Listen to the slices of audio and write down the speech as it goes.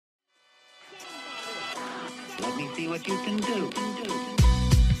Let me see what you can do.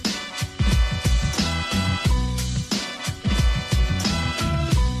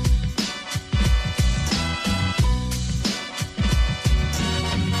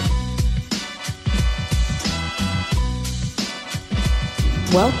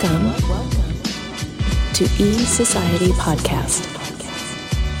 Welcome to E-Society Podcast.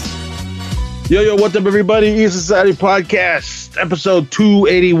 Yo, what's up, everybody? E-Society Podcast, episode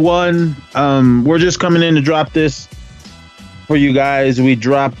 281. We're just coming in to drop this for you guys. We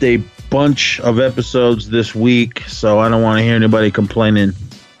dropped a bunch of episodes this week, so I don't want to hear anybody complaining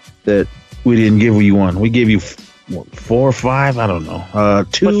that we didn't give you one. We gave you 4 or 5, I don't know.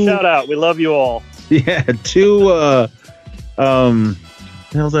 2. But shout out, we love you all. Yeah, 2. The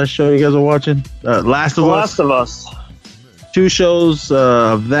hell's that show you guys are watching? Last of Us. 2 shows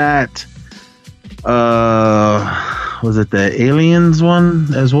of that. Was it the Aliens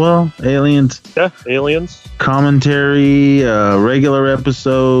one as well? Aliens. Yeah, Aliens. Commentary, regular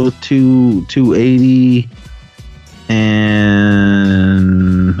episode 280,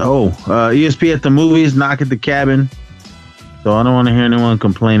 and ESP at the movies, Knock at the Cabin. So I don't want to hear anyone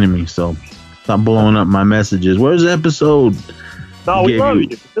complaining to me. So stop blowing up my messages. Where's the episode? No, we love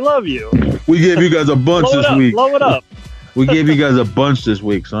you. We love you. We gave you guys a bunch this week. Blow it up. We gave you guys a bunch this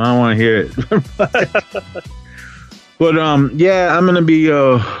week, so I don't want to hear it. But yeah, I'm gonna be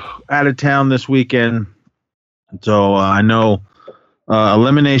out of town this weekend, so I know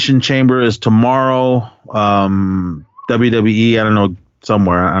Elimination Chamber is tomorrow. WWE, I don't know,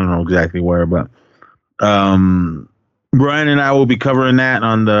 somewhere, I don't know exactly where, but Brian and I will be covering that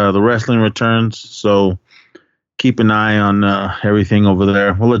on the Wrestling Returns. So keep an eye on everything over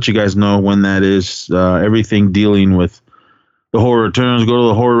there. We'll let you guys know when that is. Everything dealing with The Horror Returns. Go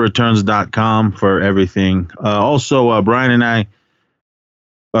to thehorrorreturns.com for everything. Also, Brian and I,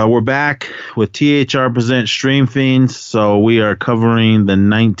 we're back with THR Present Stream Fiends. So we are covering the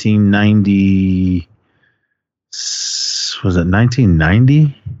 1990, was it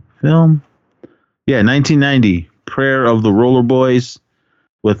 1990 film? Yeah, 1990, Prayer of the Roller Boys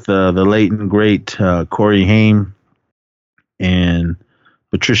with the late and great Corey Haim and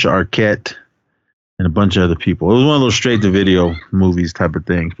Patricia Arquette and a bunch of other people. It was one of those straight-to-video movies type of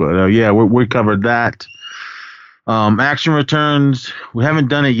things. But, yeah, we covered that. Action Returns, we haven't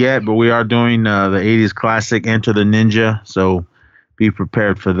done it yet, but we are doing the 80s classic Enter the Ninja, so be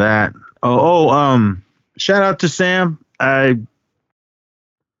prepared for that. Shout out to Sam. I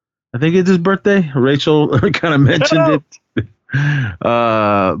think it's his birthday. Rachel kind of mentioned it.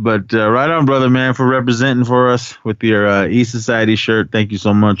 But right on, brother, man, for representing for us with your E-Society shirt. Thank you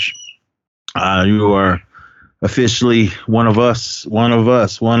so much. You are officially one of us. If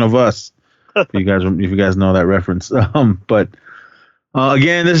you guys know that reference. But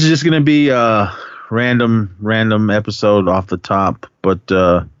again, this is just gonna be a random episode off the top. But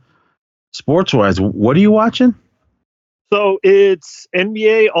sports wise, what are you watching? So it's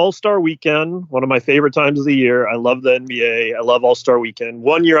NBA All-Star Weekend, one of my favorite times of the year. I love the NBA. I love All-Star Weekend.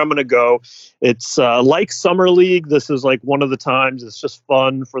 One year I'm going to go. It's like Summer League. This is like one of the times. It's just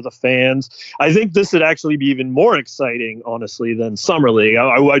fun for the fans. I think this would actually be even more exciting, honestly, than Summer League.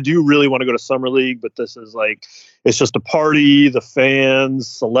 I do really want to go to Summer League, but this is like, it's just a party. The fans,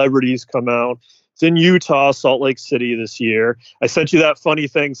 celebrities come out. It's in Utah, Salt Lake City this year. I sent you that funny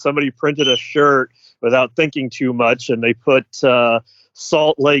thing. Somebody printed a shirt without thinking too much, and they put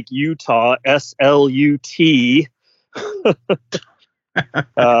Salt Lake, Utah, SLUT.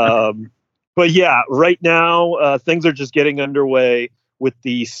 But yeah, right now things are just getting underway with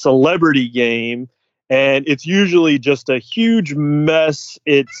the celebrity game, and it's usually just a huge mess.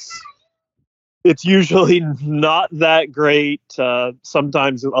 It's usually not that great.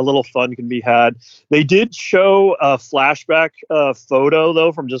 Sometimes a little fun can be had. They did show a flashback photo,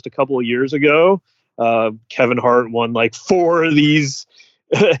 though, from just a couple of years ago. Kevin Hart won like 4 of these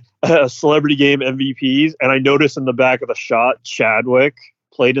celebrity game MVPs. And I noticed in the back of the shot, Chadwick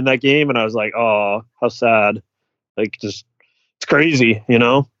played in that game. And I was like, oh, how sad. Like, just, it's crazy, you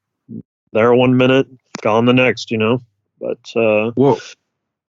know? There 1 minute, gone the next, you know? But, well,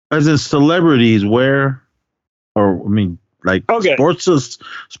 as in celebrities, where, or I mean, like sports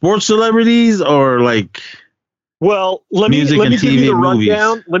celebrities, or like. Well, let me give you the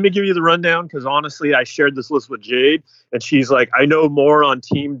rundown. Movies. Let me give you the rundown, because honestly, I shared this list with Jade, and she's like, I know more on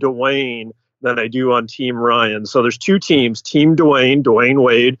Team Dwayne than I do on Team Ryan. So there's 2 teams: Team Dwayne, Dwayne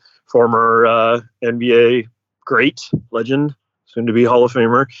Wade, former NBA great, legend, soon to be Hall of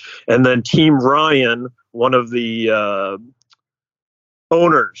Famer, and then Team Ryan, one of the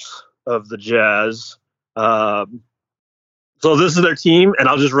owners of the Jazz. So this is their team, and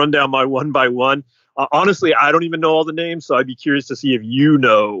I'll just run down my one by one. Honestly, I don't even know all the names, so I'd be curious to see if you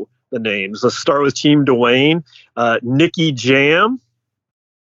know the names. Let's start with Team Dwayne. Nicky Jam.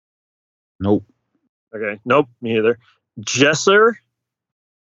 Nope. Okay. Nope. Me either. Jesser.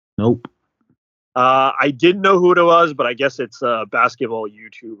 Nope. I didn't know who it was, but I guess it's a basketball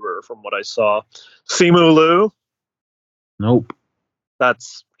YouTuber from what I saw. Simu Liu. Nope.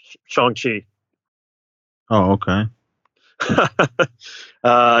 That's Shang-Chi. Oh, okay.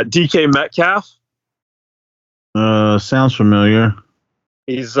 DK Metcalf. Sounds familiar.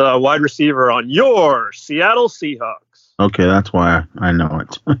 He's a wide receiver on your Seattle Seahawks. Okay, that's why I know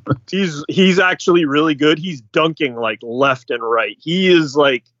it. He's actually really good. He's dunking like left and right. He is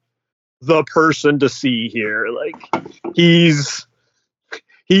like the person to see here. Like he's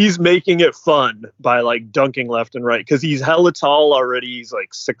making it fun by like dunking left and right because he's hella tall already. He's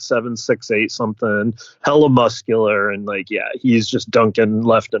like 6'7", 6'8", something, hella muscular, and like he's just dunking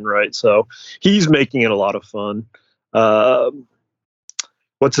left and right. So he's making it a lot of fun.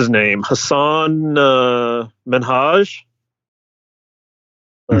 What's his name? Hassan Minhaj,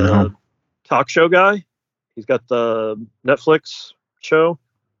 the talk show guy. He's got the Netflix show.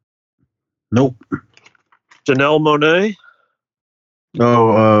 Nope. Janelle Monáe.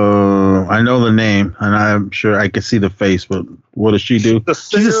 Oh, I know the name, and I'm sure I can see the face, but what does she do?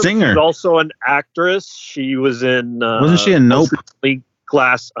 She's a singer. She's also an actress. She was in... Wasn't she in Nope?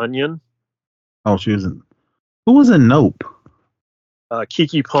 Glass Onion. Oh, she was in... Who was in Nope?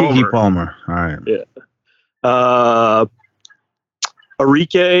 Keke Palmer. Keke Palmer. All right. Yeah.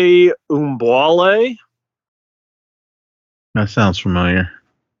 Arike Umbwale. That sounds familiar.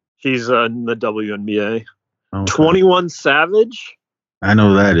 She's in the WNBA. Okay. 21 Savage. I know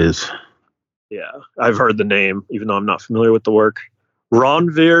who that is. Yeah, I've heard the name, even though I'm not familiar with the work.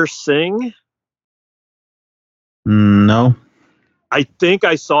 Ranveer Singh. No. I think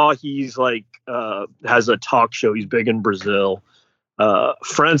I saw he's like has a talk show. He's big in Brazil.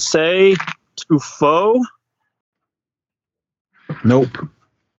 Francais Truffaut. Nope.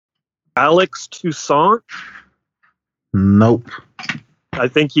 Alex Toussaint. Nope. I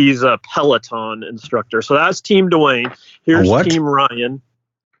think he's a Peloton instructor. So that's Team Dwayne. Here's Team Ryan.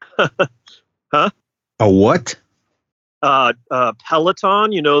 Huh? A what?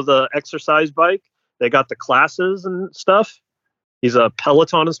 Peloton, you know, the exercise bike. They got the classes and stuff. He's a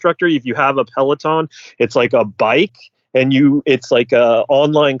Peloton instructor. If you have a Peloton, it's like a bike and it's like a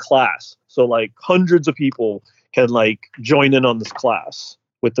online class. So like hundreds of people can like join in on this class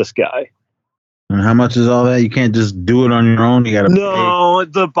with this guy. And how much is all that? You can't just do it on your own. You got to No,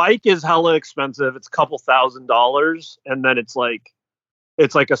 the bike is hella expensive. It's a couple $1,000s. And then it's like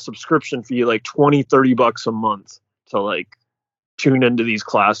a subscription fee, like $20-$30 a month to like tune into these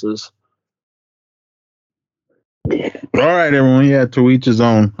classes. All right, everyone. Yeah, to each his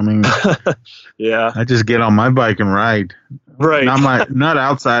own. I mean, yeah. I just get on my bike and ride. Right. Not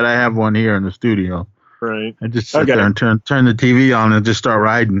outside. I have one here in the studio. Right. I just sit there and turn the TV on and just start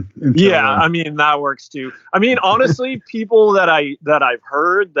riding. I mean, that works too. I mean, honestly, people that I've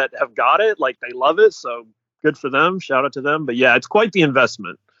heard that have got it, like they love it. So good for them. Shout out to them. But yeah, it's quite the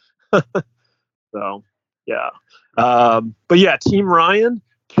investment. So yeah. But yeah, Team Ryan,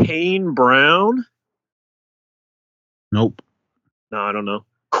 Kane Brown. Nope. No, I don't know.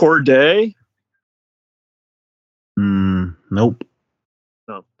 Corday. Nope.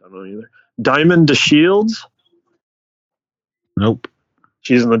 No, don't know either. Diamond DeShields. Nope.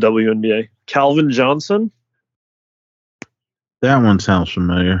 She's in the WNBA. Calvin Johnson. That one sounds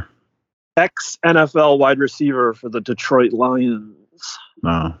familiar. Ex-NFL wide receiver for the Detroit Lions.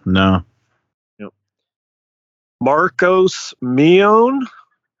 No. Yep. Marcos Mion.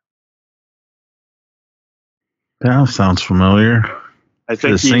 That sounds familiar. I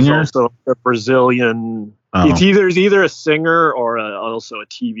think he's also a Brazilian. Oh. It's either a singer or also a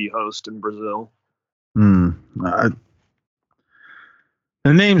TV host in Brazil. The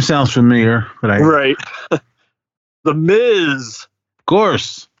name sounds familiar, but right. The Miz. Of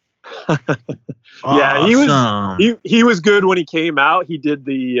course. Yeah, he was good when he came out. He did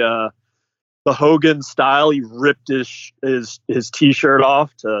the Hogan style. He ripped his t-shirt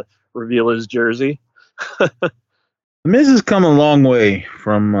off to reveal his jersey. The Miz has come a long way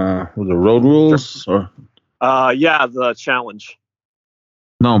from was it Road Rules or the Challenge.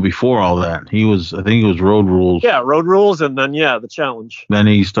 No, before all that. I think he was Road Rules. Yeah, Road Rules and then the Challenge. Then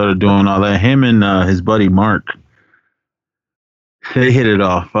he started doing all that. Him and his buddy Mark. They hit it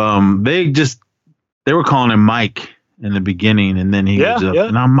off. They were calling him Mike in the beginning, and then he was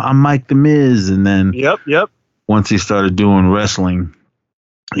and I'm Mike the Miz, and then Yep. Once he started doing wrestling,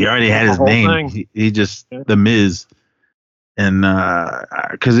 he already had his name. He just the Miz. and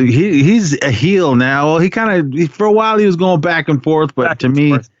because he's a heel now. Well, he for a while he was going back and forth, but to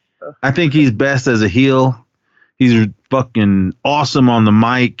me, I think he's best as a heel. He's fucking awesome on the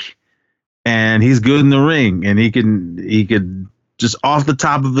mic, and he's good in the ring, and he could just off the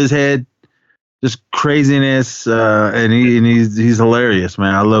top of his head, just craziness, and he's hilarious,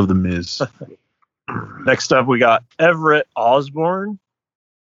 man. I love the Miz. Next up, we got Everett Osborne.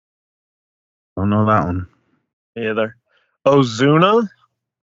 Don't know that one either. Ozuna.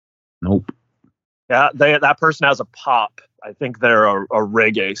 Nope. Yeah, that person has a pop. I think they're a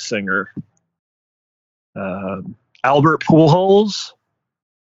reggae singer. Albert Pujols.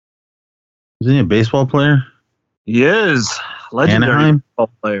 Isn't he a baseball player? He is. Legendary Anaheim? baseball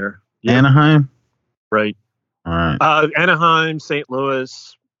player. Yep. Anaheim? Right. All right. Anaheim, St.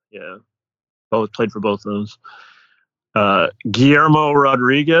 Louis. Yeah. Both played for both of those. Guillermo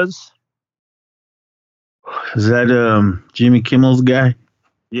Rodriguez. Is that Jimmy Kimmel's guy?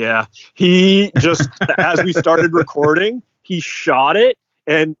 Yeah. He just, as we started recording, he shot it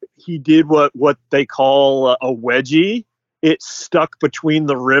and he did what they call a wedgie. It stuck between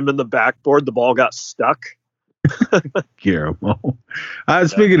the rim and the backboard. The ball got stuck. Guillermo.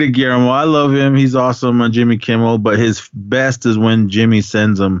 Speaking of Guillermo, I love him. He's awesome on Jimmy Kimmel, but his best is when Jimmy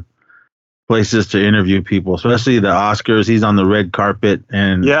sends him places to interview people, especially the Oscars. He's on the red carpet,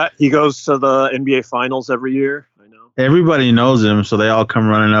 and yeah, he goes to the NBA Finals every year. I know. Everybody knows him, so they all come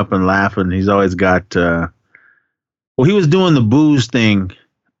running up and laughing. He's always got. Well, he was doing the booze thing.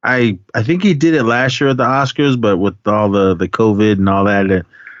 I think he did it last year at the Oscars, but with all the COVID and all that,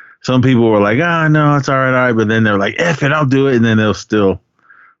 some people were like, no, it's all right, but then they're like, F it, I'll do it, and then they'll still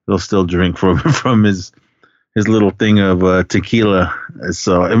drink from his little thing of tequila.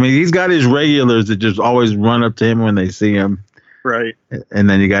 So I mean, he's got his regulars that just always run up to him when they see him, right? And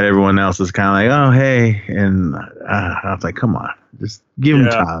then you got everyone else that's kind of like, oh hey, and I was like, come on, just give him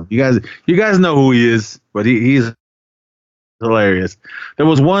time. You guys know who he is, but he's hilarious. There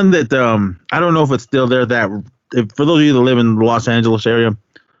was one that I don't know if it's still there. For those of you that live in the Los Angeles area,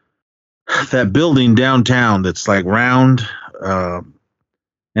 that building downtown that's like round,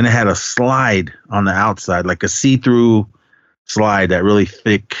 and it had a slide on the outside, like a see-through slide, that really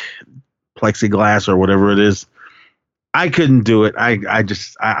thick plexiglass or whatever it is. I couldn't do it. I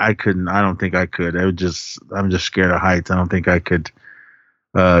couldn't. I don't think I could. I'm just scared of heights. I don't think I could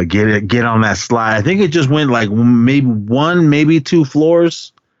get on that slide. I think it just went like maybe one, maybe two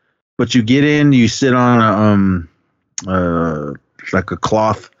floors, but you get in, you sit on like a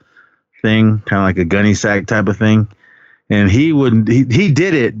cloth thing, kind of like a gunny sack type of thing. And he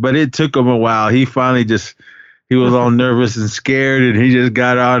did it, but it took him a while. He finally he was all nervous and scared, and he just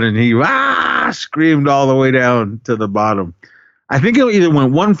got on and he screamed all the way down to the bottom. I think it either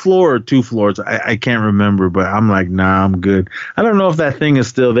went one floor or two floors. I can't remember, but I'm like, nah, I'm good. I don't know if that thing is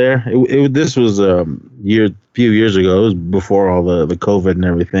still there. This was few years ago. It was before all the COVID and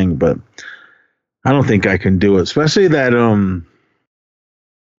everything, but I don't think I can do it, especially that in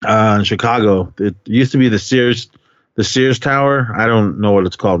Chicago. It used to be the Sears Tower. I don't know what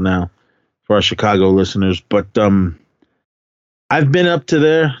it's called now for our Chicago listeners, but I've been up to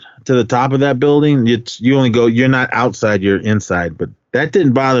the top of that building. You're not outside, you're inside, but that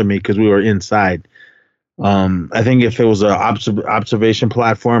didn't bother me because we were inside. I think if it was an observation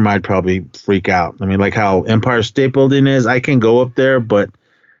platform, I'd probably freak out. I mean, like how Empire State Building is, I can go up there, but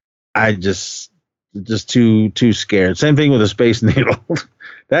I just too scared. Same thing with the Space Needle.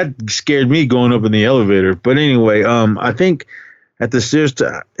 That scared me going up in the elevator. But anyway, I think at the Sears,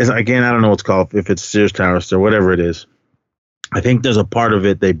 again, I don't know what it's called, if it's Sears Tower or whatever it is. I think there's a part of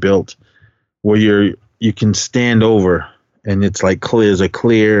it they built where you can stand over and it's like there's a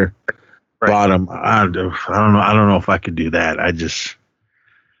clear bottom. I don't know if I could do that.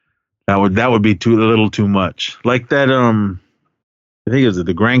 That would be a little too much. Like that. I think it was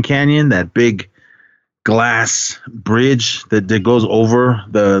the Grand Canyon, that big glass bridge that goes over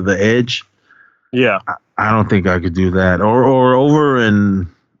the edge. Yeah, I don't think I could do that. Or over in,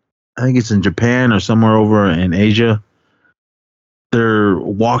 I think it's in Japan or somewhere over in Asia. They're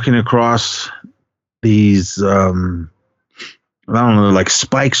walking across these, I don't know, like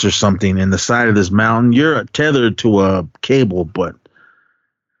spikes or something in the side of this mountain. You're tethered to a cable, but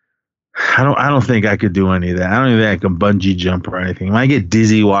I don't think I could do any of that. I don't even think I can bungee jump or anything. I get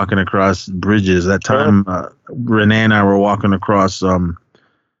dizzy walking across bridges. That time, Renee and I were walking across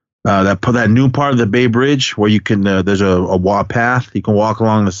that new part of the Bay Bridge where you can there's a walk path you can walk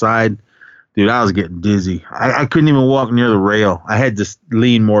along the side. Dude, I was getting dizzy. I couldn't even walk near the rail. I had to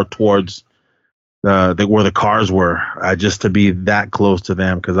lean more towards where the cars were, just to be that close to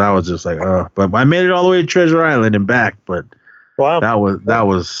them, because I was just like, but I made it all the way to Treasure Island and back, but Wow. That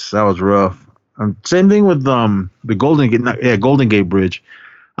was rough. Same thing with the Golden Gate Bridge.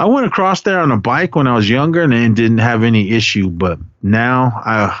 I went across there on a bike when I was younger and didn't have any issue, but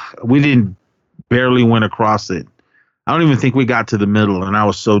now we didn't barely went across it. I don't even think we got to the middle, and I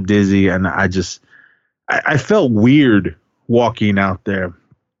was so dizzy, and I felt weird walking out there.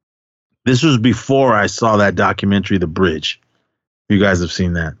 This was before I saw that documentary, The Bridge. You guys have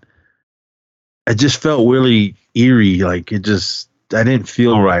seen that. I just felt really eerie. Like I didn't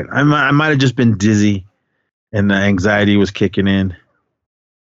feel right. I might have just been dizzy and the anxiety was kicking in.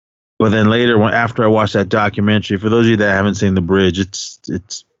 But then later, after I watched that documentary, for those of you that haven't seen The Bridge, it's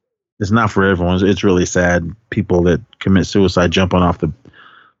not for everyone. It's really sad. People that commit suicide jumping off the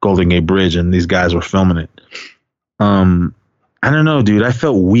Golden Gate Bridge, and these guys were filming it. I don't know, dude. I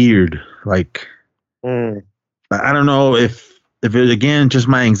felt weird. Like, I don't know if it was, again, just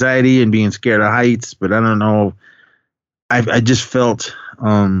my anxiety and being scared of heights, but I don't know. I just felt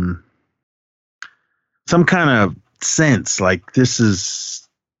some kind of sense like this is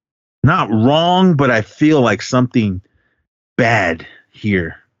not wrong, but I feel like something bad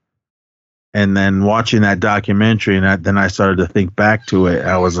here. And then watching that documentary, and then I started to think back to it.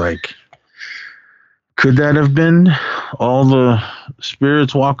 I was like, could that have been all the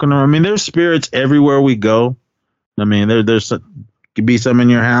spirits walking around? I mean, there's spirits everywhere we go. I mean, there's could be some in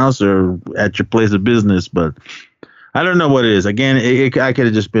your house or at your place of business, but I don't know what it is. Again, I could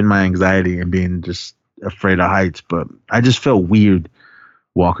have just been my anxiety and being just afraid of heights, but I just felt weird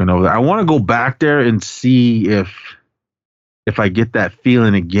walking over there. I want to go back there and see if I get that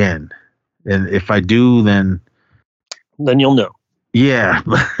feeling again. And if I do, then you'll know. Yeah,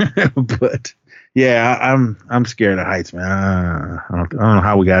 but yeah, I'm scared of heights, man. I don't know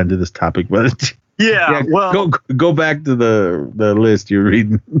how we got into this topic, but yeah, well, go back to the list you're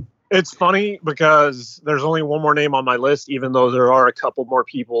reading. It's funny because there's only one more name on my list, even though there are a couple more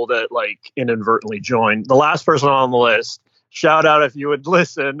people that like inadvertently joined. The last person on the list, shout out if you would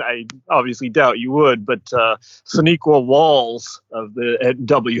listen. I obviously doubt you would, but Saniqua Walls of the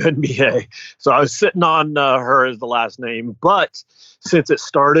WNBA. So I was sitting on her as the last name. But since it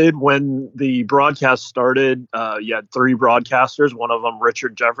started, when the broadcast started, you had three broadcasters. One of them,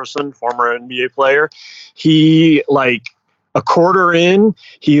 Richard Jefferson, former NBA player. He, like, a quarter in,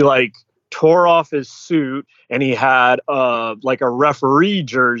 he, like, tore off his suit and he had, like, a referee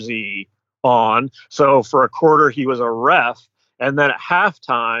jersey on. So for a quarter, he was a ref. And then at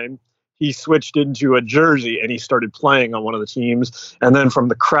halftime, he switched into a jersey and he started playing on one of the teams. And then from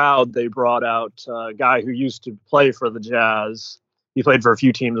the crowd, they brought out a guy who used to play for the Jazz. He played for a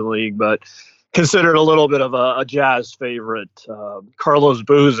few teams in the league, but considered a little bit of a Jazz favorite. Carlos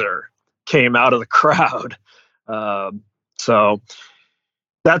Boozer came out of the crowd. So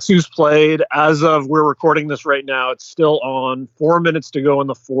that's who's played. As of we're recording this right now, it's still on. 4 minutes to go in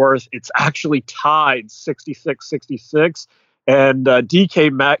the fourth. It's actually tied 66-66. And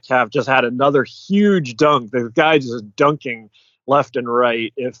DK Metcalf just had another huge dunk. The guy just dunking left and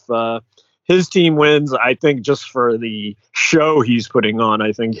right. If his team wins, I think just for the show he's putting on,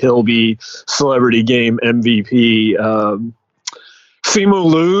 I think he'll be Celebrity Game MVP. Simu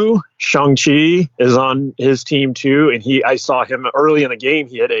Liu, Shang-Chi, is on his team too, and I saw him early in the game.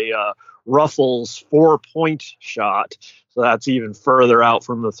 He had a Ruffles 4-point shot, so that's even further out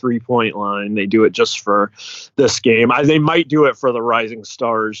from the 3-point line. They do it just for this game. They might do it for the Rising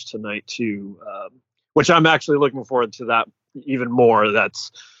Stars tonight too, which I'm actually looking forward to that even more.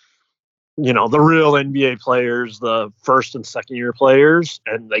 That's, you know, the real NBA players, the first and second year players,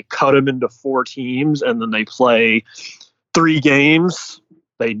 and they cut them into 4 teams, and then they play 3 games.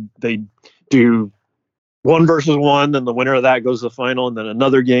 They do 1 versus 1, then the winner of that goes to the final, and then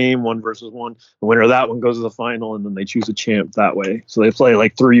another game, 1 versus 1. The winner of that one goes to the final, and then they choose a champ that way. So they play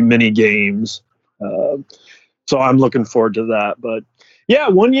like 3 mini games. So I'm looking forward to that. But yeah,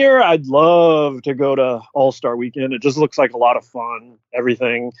 one year I'd love to go to All-Star Weekend. It just looks like a lot of fun.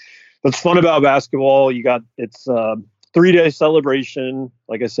 Everything that's fun about basketball, it's 3-day celebration.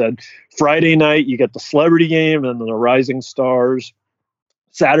 Like I said, Friday night, you get the celebrity game and then the Rising Stars.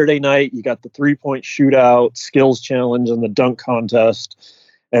 Saturday night, you got the 3-point shootout, skills challenge, and the dunk contest.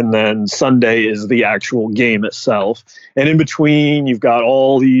 And then Sunday is the actual game itself. And in between, you've got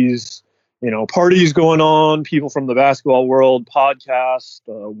all these, parties going on, people from the basketball world, podcasts.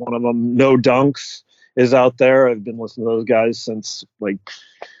 One of them, No Dunks, is out there. I've been listening to those guys since like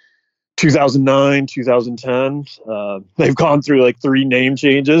 2009, 2010. They've gone through like 3 name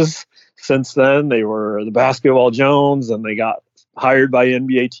changes since then. They were the Basketball Jones, and they got hired by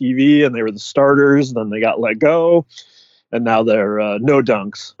NBA TV, and they were the starters. Then they got let go, and now they're No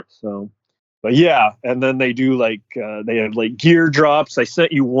Dunks. So But yeah, and then they do like they have like gear drops. I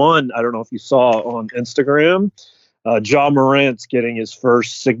sent you one. I don't know if you saw on Instagram. Ja Morant's getting his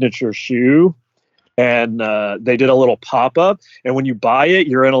first signature shoe, and they did a little pop up. And when you buy it,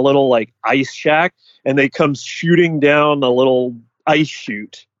 you're in a little like ice shack, and they come shooting down a little ice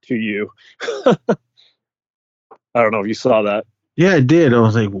chute to you. I don't know if you saw that. Yeah, I did. I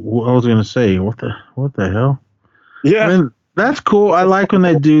was like, I was gonna say, what the hell? Yeah, I mean, that's cool. I like when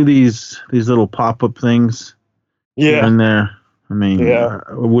they do these little pop up things here yeah, and there. I mean, yeah.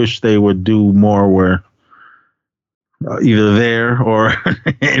 I wish they would do more where either there or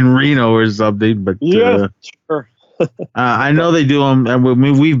in Reno or something. But Yeah, sure. I know they do them. I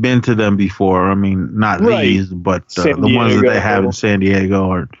mean, we've been to them before. I mean, not Right. these, but the San ones that they Diego. have in San Diego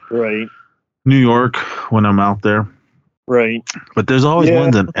or Right, New York when I'm out there. right. But there's always Yeah.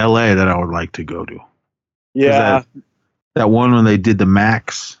 ones in LA that I would like to go to. Yeah, That one when they did the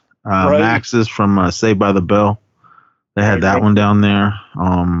Max, Right. Maxes from Saved by the Bell. They had that one down there.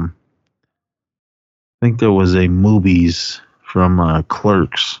 I think there was a Movies from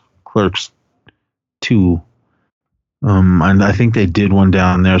Clerks 2. And I think they did one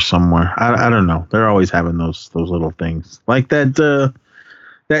down there somewhere. I don't know. They're always having those little things like that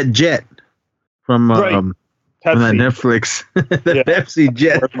jet from Right. from that Pepsi. Netflix, the Yeah. Pepsi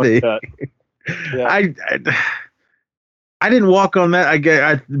jet Or thing. like that. Yeah. I didn't walk on that.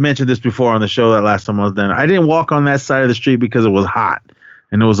 I mentioned this before on the show that last time I was there. I didn't walk on that side of the street because it was hot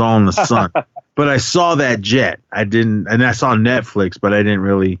and it was all in the sun. But I saw that jet. I saw Netflix, but I didn't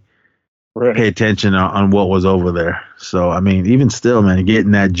really Right. pay attention on what was over there. So I mean, even still, man,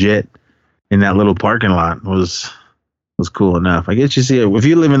 getting that jet in that little parking lot was cool enough. I guess you see it if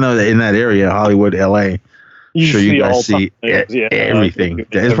you live in that area, Hollywood, LA. Sure, you guys all see kinds, yeah. everything.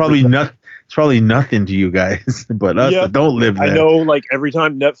 It's probably not. It's probably nothing to you guys, but us Yeah, that don't live there. I know, like every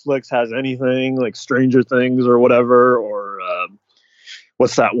time Netflix has anything, like Stranger Things or whatever, or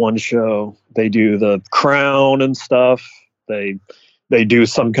what's that one show? They do The Crown and stuff. They do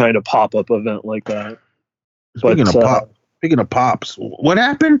some kind of pop up event like that. Speaking of pops, what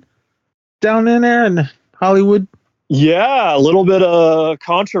happened down in there in Hollywood? Yeah, a little bit of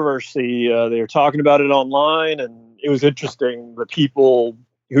controversy. They were talking about it online, and it was interesting. The people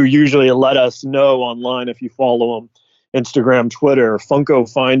who usually let us know online, if you follow them, Instagram, Twitter, Funko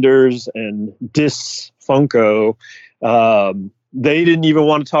Finders and Dis Funko, they didn't even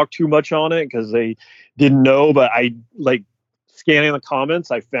want to talk too much on it because they didn't know. But I like scanning the comments,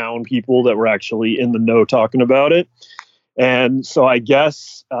 I found people that were actually in the know talking about it, and so I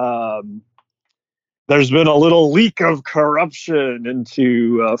guess. There's been a little leak of corruption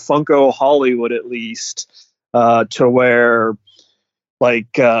into Funko Hollywood, at least, to where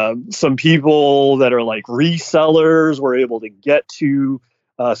like some people that are like resellers were able to get to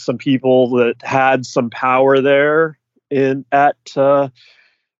some people that had some power there at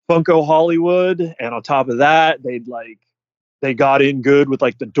Funko Hollywood, and on top of that, they got in good with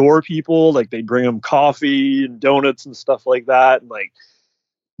like the door people, like they bring them coffee and donuts and stuff like that, and like.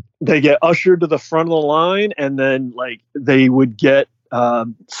 They get ushered to the front of the line, and then like they would get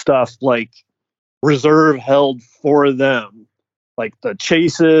stuff like reserve held for them, like the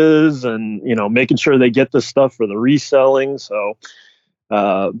chases, and making sure they get the stuff for the reselling. So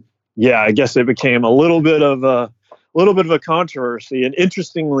yeah, I guess it became a little bit of a controversy. And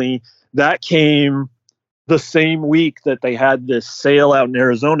interestingly, that came the same week that they had this sale out in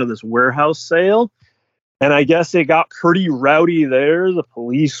Arizona, this warehouse sale. And I guess it got pretty rowdy there. The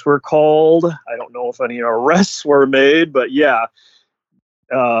police were called. I don't know if any arrests were made, but yeah,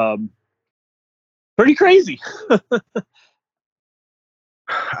 pretty crazy.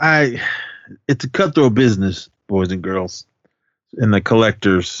 It's a cutthroat business, boys and girls, and the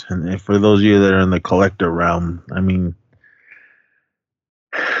collectors. And for those of you that are in the collector realm, I mean,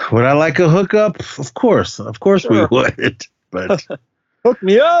 would I like a hookup? Of course Sure. we would. But Hook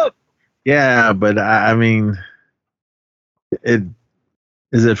me up. yeah, but I mean,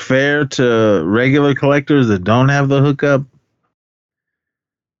 is it fair to regular collectors that don't have the hookup?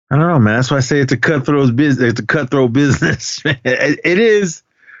 I don't know, man. That's why I say it's a cutthroat business. It's a cutthroat business. It is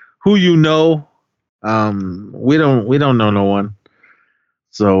who you know. We don't know no one.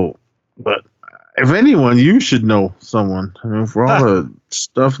 So, but if anyone, you should know someone. I mean, for all the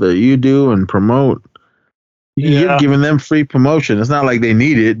stuff that you do and promote. You're giving them free promotion. It's not like they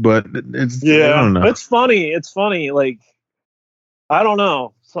need it, but it's I don't know. It's funny. Like, I don't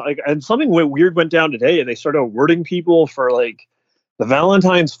know. So, like, and something weird went down today. They started awarding people for like the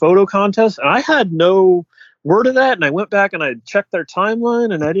Valentine's photo contest, and I had no word of that. And I went back and I checked their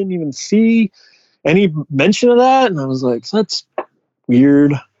timeline, and I didn't even see any mention of that. And I was like, that's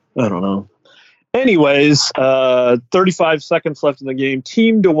weird. I don't know. Anyways, 35 seconds left in the game.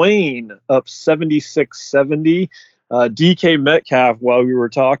 Team Dwayne up 76-70. DK Metcalf, while we were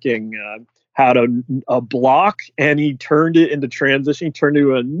talking, had a block, and he turned it into transition. He turned it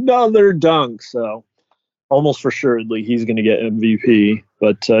into another dunk. So almost for suredly he's going to get MVP.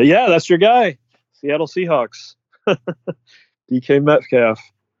 But yeah, that's your guy, Seattle Seahawks. DK Metcalf.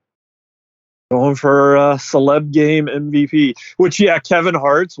 Going for celeb game MVP, which, yeah, Kevin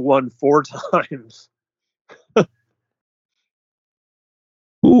Hart's won 4 times.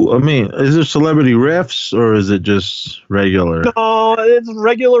 Ooh, I mean, is it celebrity refs or is it just regular? No, it's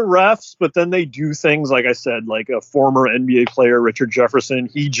regular refs, but then they do things, like I said, like a former NBA player, Richard Jefferson,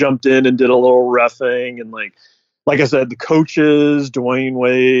 he jumped in and did a little reffing. And like I said, the coaches, Dwayne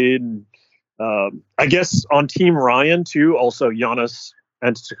Wade, and, I guess on Team Ryan, too, also Giannis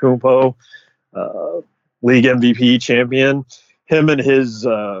Antetokounmpo. League MVP champion, him and his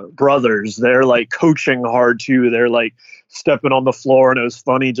brothers, they're like coaching hard too. They're like stepping on the floor, and it was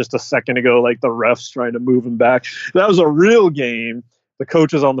funny just a second ago, like the refs trying to move him back. That was a real game. The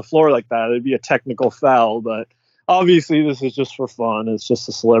coach is on the floor like that, it'd be a technical foul, but obviously this is just for fun. It's just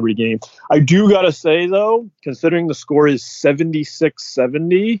a celebrity game. I do gotta say though, considering the score is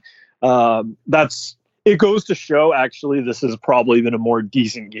 76-70, it goes to show, actually, this has probably been a more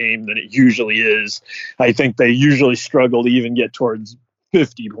decent game than it usually is. I think they usually struggle to even get towards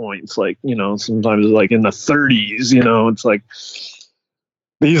 50 points. Like, sometimes like in the 30s, it's like,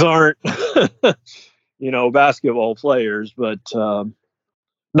 these aren't, basketball players. But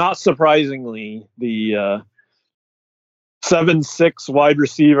not surprisingly, the 7'6" wide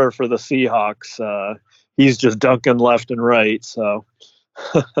receiver for the Seahawks, he's just dunking left and right. So...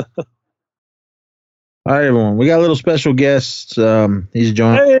 All right, everyone. We got a little special guest. He's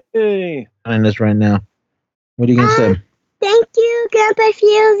joining us right now. What are you gonna say? Thank you, Grandpa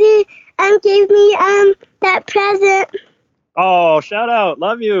Fieldy, gave me that present. Oh, shout out!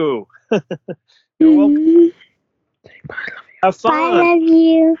 Love you. You're welcome. Bye, love you. Have fun. I love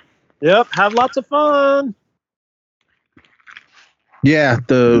you. Yep. Have lots of fun. Yeah,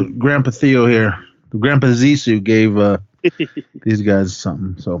 the Grandpa Theo here, the Grandpa Zissou gave these guys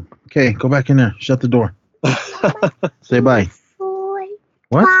something. So, okay, go back in there. Shut the door. Say bye. Boy.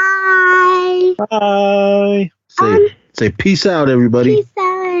 What? Bye. Bye. Say peace out, everybody. Peace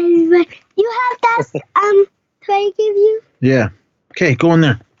out, everybody. You have that toy I give you? Yeah. Okay, go in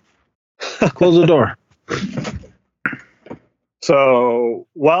there. Close the door. So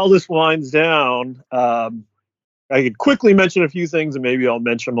while this winds down, I could quickly mention a few things, and maybe I'll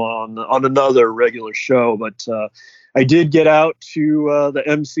mention them on another regular show. But I did get out to the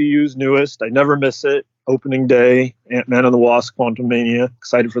MCU's newest. I never miss it. Opening day, Ant-Man and the Wasp: Quantumania.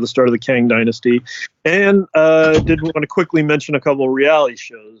 Excited for the start of the Kang Dynasty. And did want to quickly mention a couple of reality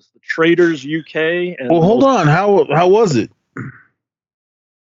shows. The Traders UK. And well, hold on. How was it?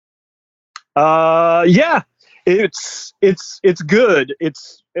 Yeah, it's good.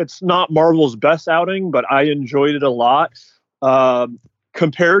 It's not Marvel's best outing, but I enjoyed it a lot.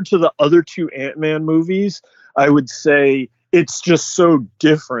 Compared to the other 2 Ant-Man movies, I would say it's just so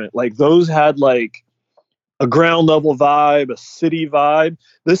different. Like, those had like a ground level vibe, a city vibe.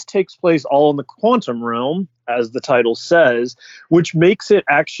 This takes place all in the quantum realm, as the title says, which makes it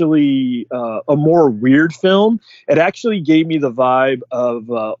actually a more weird film. It actually gave me the vibe of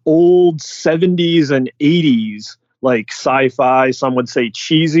old 70s and 80s, like sci-fi, some would say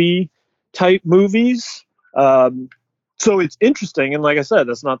cheesy type movies. So it's interesting, and like I said,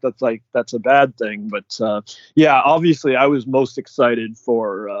 that's a bad thing. But yeah, obviously, I was most excited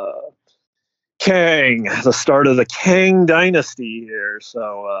for Kang, the start of the Kang Dynasty here.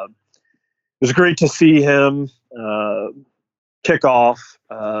 So it was great to see him kick off.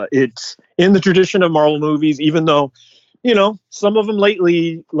 It's in the tradition of Marvel movies, even though, some of them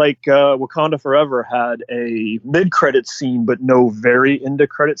lately, like Wakanda Forever, had a mid-credit scene, but no very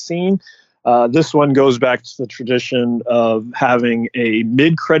end-of-credit scene. This one goes back to the tradition of having a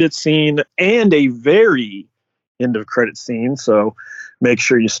mid-credit scene and a very end-of-credit scene. So make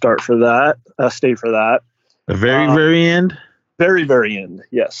sure you stay for that. The very end? Very, very end,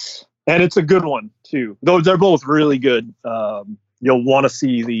 yes. And it's a good one, too. Though they're both really good. You'll want to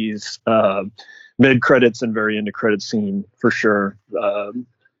see these mid-credits and very end-of-credit scene for sure.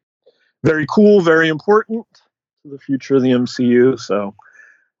 Very cool, very important to the future of the MCU. So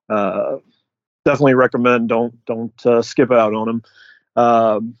definitely recommend. Don't skip out on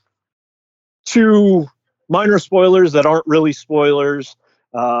them. 2 minor spoilers that aren't really spoilers.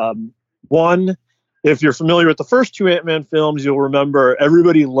 One, if you're familiar with the first 2 Ant-Man films, you'll remember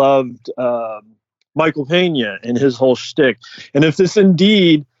everybody loved Michael Pena and his whole shtick. And if this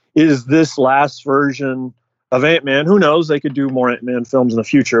indeed is this last version of Ant-Man. Who knows? They could do more Ant-Man films in the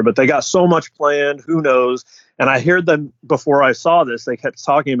future, but they got so much planned. Who knows? And I heard them before I saw this. They kept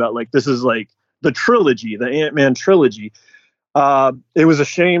talking about like this is like the trilogy, the Ant-Man trilogy. It was a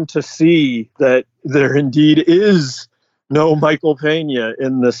shame to see that there indeed is no Michael Pena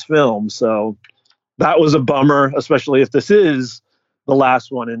in this film. So that was a bummer, especially if this is the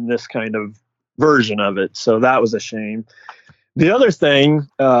last one in this kind of version of it. So that was a shame. The other thing,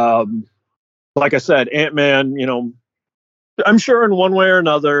 like I said, Ant-Man, I'm sure in one way or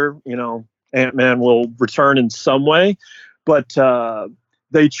another, Ant-Man will return in some way, but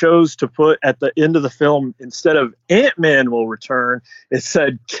they chose to put at the end of the film, instead of Ant-Man will return, it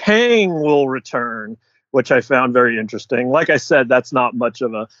said Kang will return, which I found very interesting. Like I said, that's not much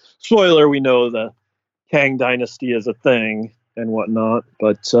of a spoiler. We know the Kang dynasty is a thing and whatnot,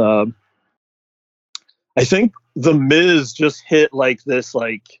 but I think The Miz just hit like this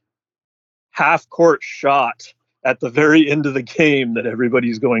half-court shot at the very end of the game that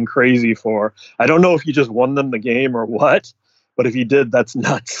everybody's going crazy for. I don't know if he just won them the game or what, but if he did, that's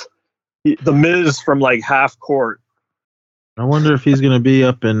nuts. The Miz from like half court. I wonder if he's going to be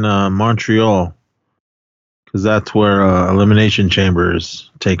up in Montreal, because that's where Elimination Chamber is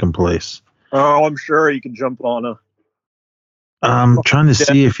taking place. Oh, I'm sure he can jump on a. I'm trying to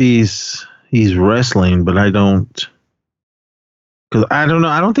see if he's wrestling, but I don't. Because I don't know.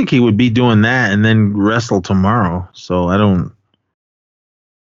 I don't think he would be doing that and then wrestle tomorrow. So I don't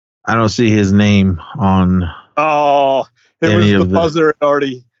see his name on. Oh, it was the buzzer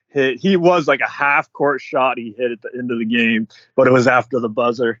already hit. He was like a half court shot he hit at the end of the game, but it was after the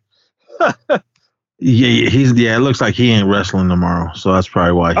buzzer. Yeah, it looks like he ain't wrestling tomorrow, so that's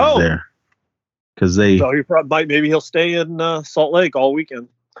probably why he's there. Because so he probably maybe he'll stay in Salt Lake all weekend.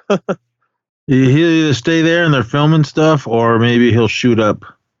 He'll either stay there and they're filming stuff, or maybe he'll shoot up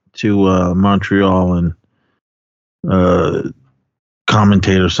to Montreal and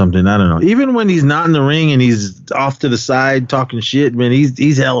commentate or something. I don't know. Even when he's not in the ring and he's off to the side talking shit, man,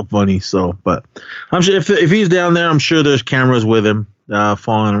 he's hella funny. So, but I'm sure if he's down there, I'm sure there's cameras with him,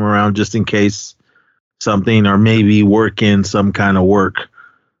 following him around just in case something, or maybe working some kind of work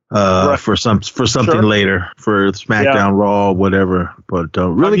right. for something later, for SmackDown, Raw, whatever. But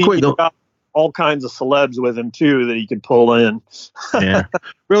really quick. All kinds of celebs with him too that he could pull in. Yeah,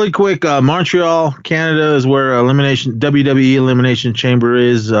 really quick. Montreal, Canada is where WWE Elimination Chamber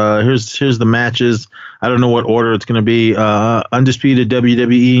is. Here's the matches. I don't know what order it's going to be. Undisputed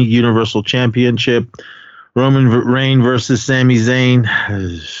WWE Universal Championship. Roman Reigns versus Sami Zayn.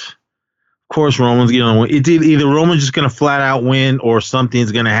 Of course, Roman's going to win. It's either Roman's just going to flat out win, or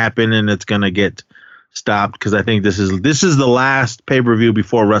something's going to happen and it's going to get stopped. Because I think this is the last pay-per-view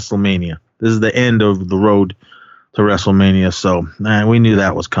before WrestleMania. This is the end of the road to WrestleMania, so we knew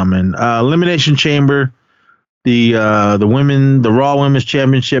that was coming. Elimination Chamber, the Raw Women's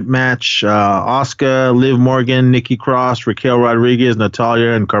Championship match. Asuka, Liv Morgan, Nikki Cross, Raquel Rodriguez,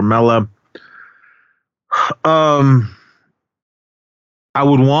 Natalya, and Carmella. I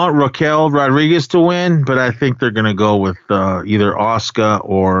would want Raquel Rodriguez to win, but I think they're gonna go with either Asuka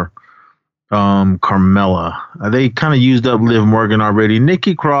or Carmella. They kind of used up Liv Morgan already.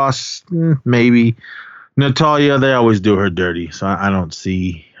 Nikki Cross, maybe. Natalya, they always do her dirty, so I don't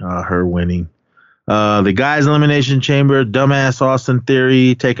see her winning. The guys' Elimination Chamber, dumbass Austin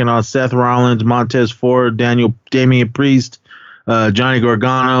Theory taking on Seth Rollins, Montez Ford, Damian Priest, Johnny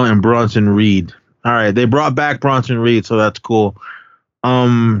Gargano, and Bronson Reed. All right, they brought back Bronson Reed, so that's cool.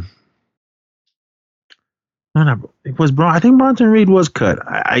 I think Bronson Reed was cut.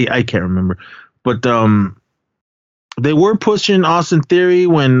 I can't remember, but they were pushing Austin Theory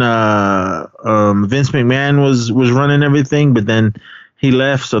when Vince McMahon was running everything, but then he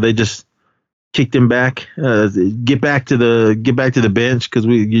left, so they just kicked him back. Get back to the bench because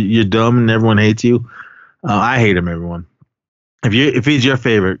you're dumb and everyone hates you. I hate him, everyone. If he's your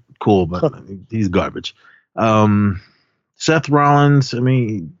favorite, cool, but he's garbage. Seth Rollins, I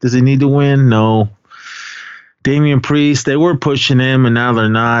mean, does he need to win? No. Damian Priest, they were pushing him, and now they're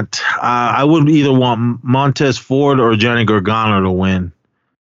not. I would either want Montez Ford or Johnny Gargano to win.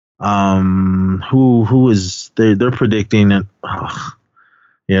 Who is they're predicting it?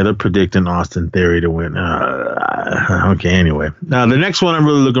 They're predicting Austin Theory to win. Okay, anyway. The next one I'm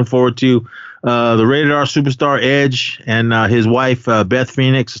really looking forward to, the Rated R Superstar Edge and his wife Beth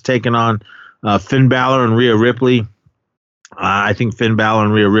Phoenix is taking on Finn Balor and Rhea Ripley. I think Finn Balor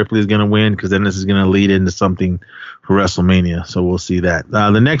and Rhea Ripley is going to win, because then this is going to lead into something for WrestleMania. So we'll see that.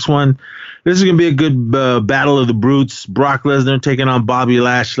 The next one, this is going to be a good battle of the brutes. Brock Lesnar taking on Bobby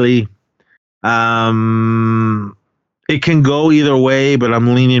Lashley. It's it can go either way, but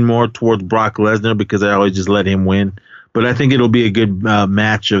I'm leaning more towards Brock Lesnar because I always just let him win. But I think it'll be a good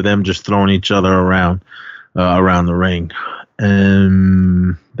match of them just throwing each other around the ring.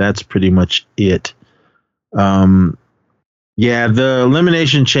 And that's pretty much it. Yeah, the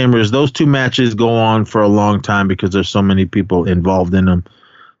Elimination Chambers, those two matches go on for a long time because there's so many people involved in them.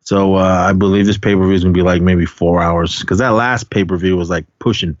 So I believe this pay-per-view is going to be like maybe 4 hours because that last pay-per-view was like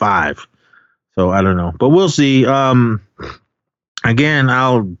pushing 5. So I don't know. But we'll see. Again,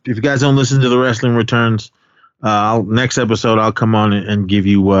 if you guys don't listen to the Wrestling Returns, next episode I'll come on and give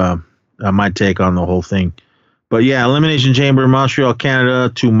you my take on the whole thing. But yeah, Elimination Chamber, Montreal,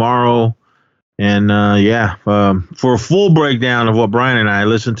 Canada, tomorrow. And for a full breakdown of what Brian and I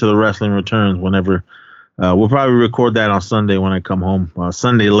listen to the Wrestling Returns whenever, we'll probably record that on Sunday when I come home.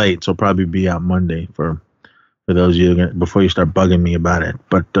 Sunday late, so it'll probably be out Monday for those of you before you start bugging me about it.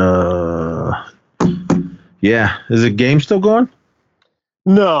 But yeah, is the game still going?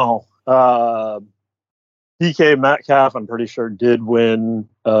 No. DK Metcalf, I'm pretty sure, did win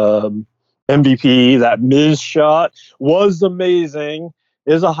MVP. That Miz shot was amazing.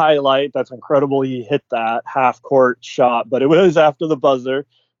 Is a highlight. That's incredible. He hit that half-court shot, but it was after the buzzer,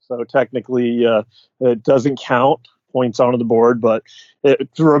 so technically it doesn't count. Points onto the board, but it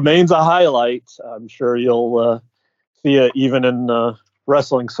remains a highlight. I'm sure you'll see it even in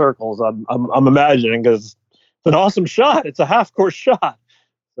wrestling circles. I'm imagining because it's an awesome shot. It's a half-court shot,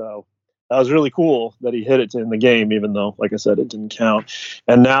 so that was really cool that he hit it in the game, even though, like I said, it didn't count.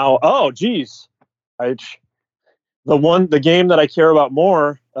 And now, the game that I care about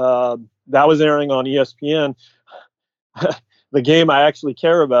more, that was airing on ESPN. The game I actually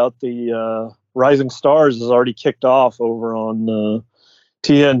care about, the Rising Stars, has already kicked off over on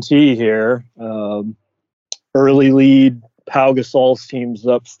TNT here. Early lead, Pau Gasol's team's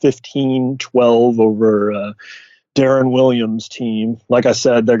up 15-12 over Darren Williams' team. Like I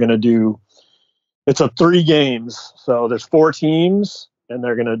said, they're going to do, it's a 3 games. So there's 4 teams, and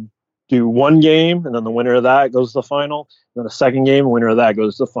they're going to do 1 game, and then the winner of that goes to the final. And then a second game, winner of that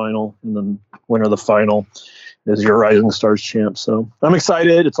goes to the final, and then winner of the final is your Rising Stars champ. So I'm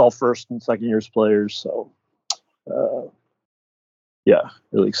excited. It's all first and second years players. So yeah,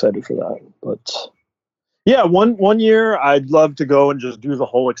 really excited for that. But yeah, one year I'd love to go and just do the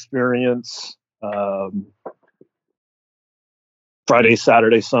whole experience. Friday,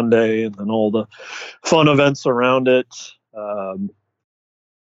 Saturday, Sunday, and then all the fun events around it.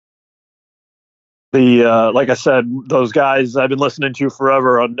 Like I said, those guys I've been listening to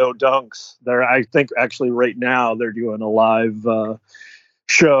forever on No Dunks. I think actually right now they're doing a live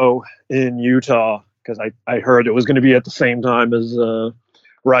show in Utah because I heard it was going to be at the same time as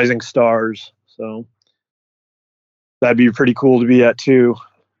Rising Stars. So that'd be pretty cool to be at too.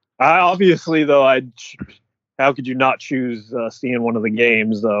 Obviously, though, how could you not choose seeing one of the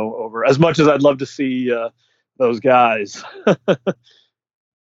games though? Over as much as I'd love to see those guys,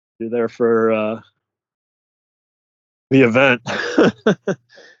 you're there for the event.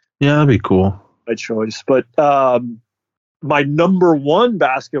 Yeah, that'd be cool. My choice. But my number 1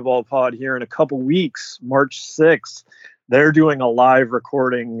 basketball pod here in a couple weeks, March 6th, they're doing a live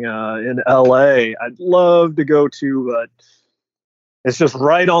recording in LA. I'd love to go to, it's just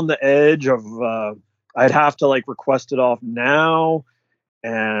right on the edge of, I'd have to request it off now.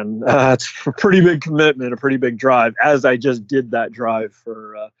 And it's a pretty big commitment, a pretty big drive, as I just did that drive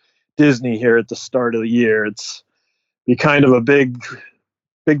for Disney here at the start of the year. It's be kind of a big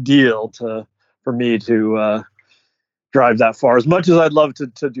deal for me to drive that far. As much as I'd love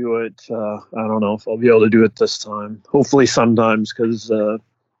to do it, I don't know if I'll be able to do it this time. Hopefully sometimes, because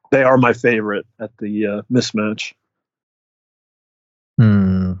they are my favorite at the Mismatch.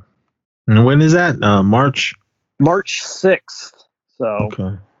 And when is that? March 6th. So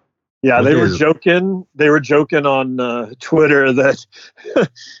okay. Yeah, they were joking. They were joking on Twitter that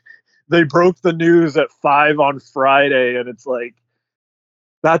they broke the news at 5 on Friday, and it's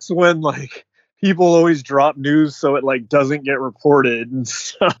that's when people always drop news so it doesn't get reported and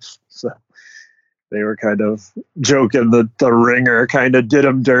stuff. So they were kind of joking that the Ringer kind of did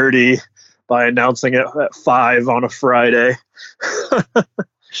them dirty by announcing it at 5 on a Friday.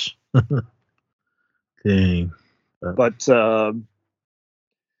 Dang. But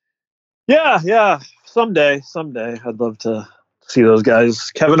yeah, someday I'd love to see those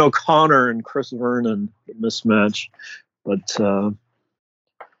guys, Kevin O'Connor and Chris Vernon, the Mismatch. But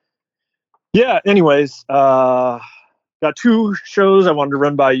yeah, anyways, got 2 shows I wanted to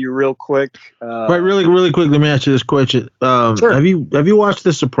run by you real quick. Right, really quick, let me ask you this question. Sure. Have you watched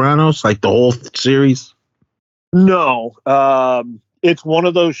The Sopranos, the whole series? No. It's one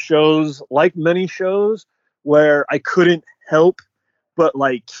of those shows, like many shows, where I couldn't help but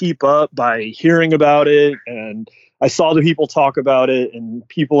like keep up by hearing about it, and I saw the people talk about it, and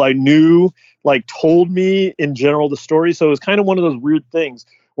people I knew like told me in general the story. So it was kind of one of those weird things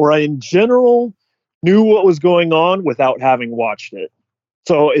where I in general knew what was going on without having watched it.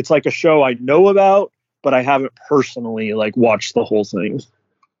 So it's like a show I know about, but I haven't personally like watched the whole thing.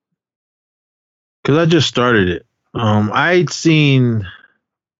 Because I just started it. I'd seen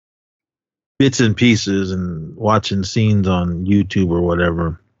bits and pieces and watching scenes on YouTube or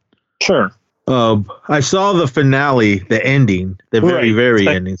whatever. Sure. I saw the finale, the ending, the very, very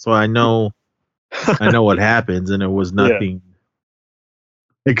ending. So I know what happens, and it was nothing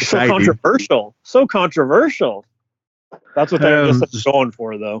exciting. So controversial. That's what they're just going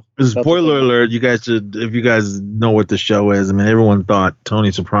for, though. Spoiler alert! You guys should, if you guys know what the show is. I mean, everyone thought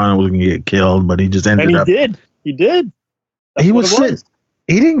Tony Soprano was going to get killed, but he just ended up. He did. He was sitting.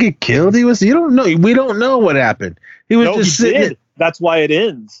 He didn't get killed. He was. You don't know. We don't know what happened. He was just sitting. Did. That's why it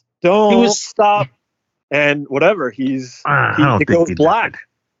ends. Stop. And whatever. He goes black.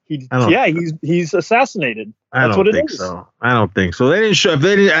 He's assassinated. That's what it is. So. I don't think so. They didn't show. I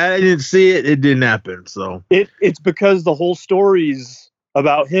didn't see it. It didn't happen. So it's because the whole story's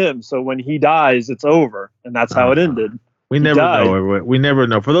about him. So when he dies, it's over, and that's how it ended. We never know. We never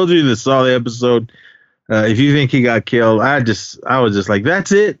know. For those of you that saw the episode, if you think he got killed, I was just like,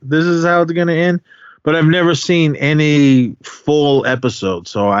 that's it. This is how it's gonna end. But I've never seen any full episode,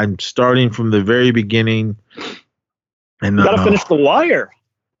 so I'm starting from the very beginning. And you gotta finish The Wire.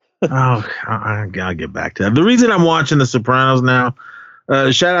 I gotta get back to that. The reason I'm watching The Sopranos now,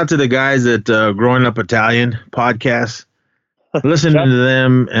 shout out to the guys at Growing Up Italian podcast. Listening to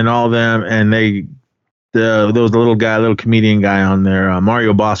them and all them, and there was a little comedian guy on there,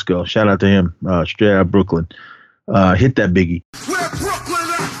 Mario Bosco. Shout out to him, straight out of Brooklyn. Hit that biggie. Where Brooklyn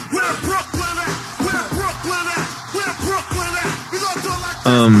at? Where Brooklyn at? Where Brooklyn at? Where Brooklyn at? We gonna do it like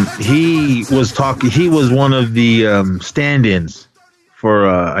this. He was one of the stand-ins for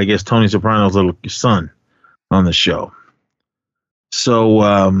I guess Tony Soprano's little son on the show.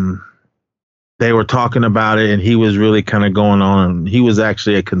 So they were talking about it, and he was really kind of going on. He was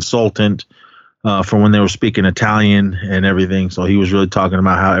actually a consultant for when they were speaking Italian and everything. So he was really talking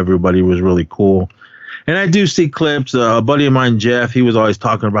about how everybody was really cool. And I do see clips. A buddy of mine, Jeff, he was always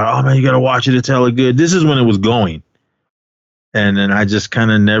talking about, oh man, you got to watch it. It's hella good. This is when it was going. And then I just kind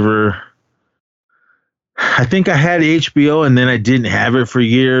of never. I think I had HBO, and then I didn't have it for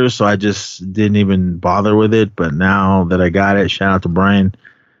years, so I just didn't even bother with it. But now that I got it, shout out to Brian.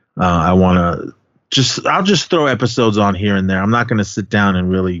 I want to I'll just throw episodes on here and there. I'm not going to sit down and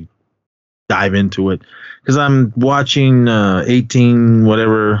really dive into it because I'm watching 18,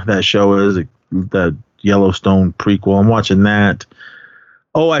 whatever that show is, the Yellowstone prequel. I'm watching that.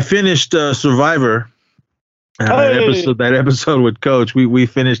 Oh, I finished Survivor. That episode with Coach. We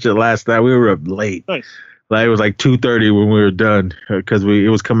finished it last night. We were up late. Nice. Like, it was like 2:30 when we were done because it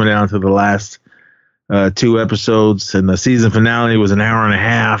was coming down to the last 2 episodes, and the season finale was an hour and a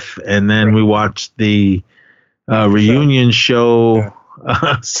half, and then we watched the reunion show.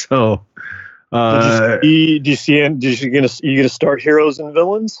 So, are you gonna start Heroes and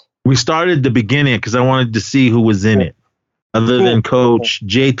Villains? We started the beginning because I wanted to see who was in it, other than Coach.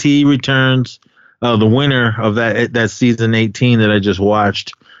 JT returns, the winner of that season 18 that I just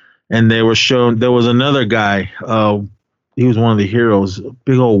watched, and they were shown. There was another guy. He was one of the heroes,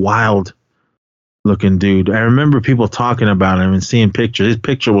 big old wild looking dude. I remember people talking about him and seeing pictures. His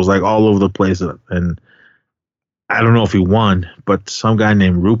picture was like all over the place, and I don't know if he won, but some guy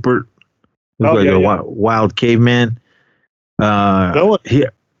named Rupert, wild caveman.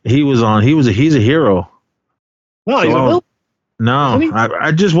 He was on. He's a hero. No, he's a villain. No,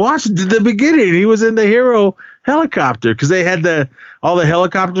 I just watched the beginning. He was in the hero helicopter because they had all the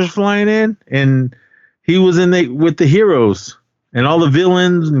helicopters flying in, and he was with the heroes. And all the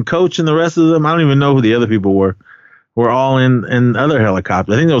villains and Coach and the rest of them, I don't even know who the other people were all in other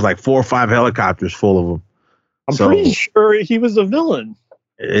helicopters. I think there was like 4 or 5 helicopters full of them. I'm pretty sure he was a villain.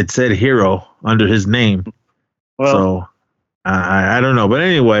 It said hero under his name. Well, so I don't know. But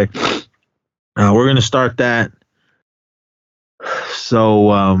anyway, we're going to start that.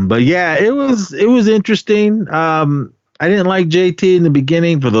 So, but yeah, it was interesting. I didn't like JT in the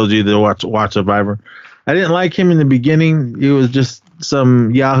beginning. For those of you that watch Survivor, I didn't like him in the beginning. He was just some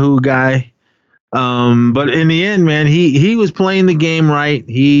Yahoo guy. But in the end, man, he was playing the game right.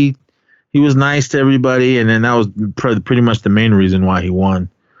 He was nice to everybody, and then that was pretty much the main reason why he won.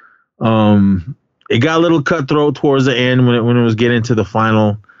 It got a little cutthroat towards the end when it was getting to the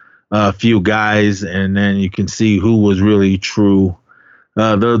final few guys, and then you can see who was really true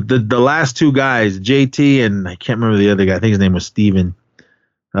The last two guys, JT and I can't remember the other guy. I think his name was Steven,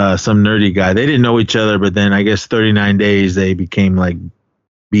 some nerdy guy. They didn't know each other, but then I guess 39 days they became like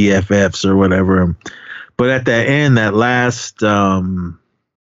BFFs or whatever. But at the end, that last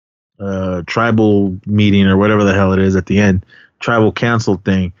tribal meeting or whatever the hell it is at the end, tribal council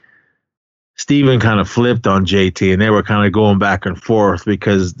thing, Steven kind of flipped on JT, and they were kind of going back and forth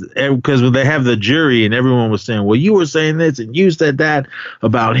because they have the jury, and everyone was saying, well, you were saying this and you said that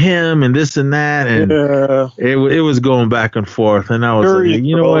about him and this and that, and it was going back and forth. And I was like,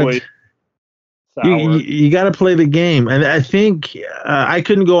 you know what? You got to play the game. And I think I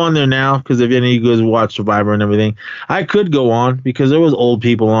couldn't go on there now because if any of you guys watch Survivor and everything, I could go on because there was old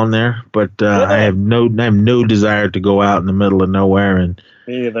people on there, but I have no desire to go out in the middle of nowhere and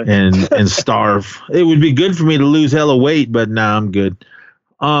starve. It would be good for me to lose hella weight, but nah, I'm good.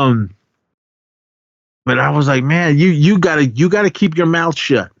 But I was like, man, you gotta keep your mouth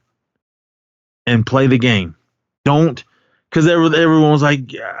shut and play the game. Don't, because everyone was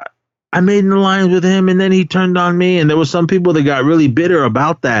like, I made an alliance with him and then he turned on me, and there was some people that got really bitter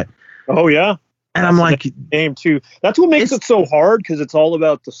about that. Oh yeah. And I'm like, game too. That's what makes it so hard, because it's all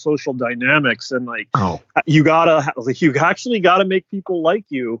about the social dynamics and like you actually gotta make people like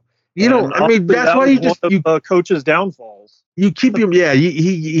you. You know, I mean, that's why coach's downfalls. You keep him. Yeah,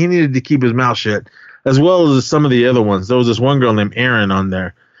 he needed to keep his mouth shut, as well as some of the other ones. There was this one girl named Erin on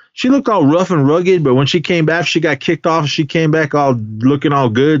there. She looked all rough and rugged, but when she came back, she got kicked off. She came back all looking all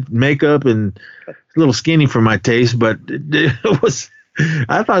good, makeup and a little skinny for my taste, but it was.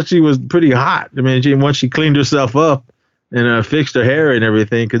 I thought she was pretty hot. I mean, once she cleaned herself up and fixed her hair and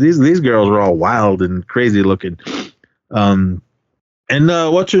everything, because these girls were all wild and crazy looking. And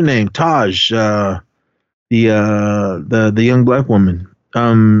what's her name? Taj, the young black woman.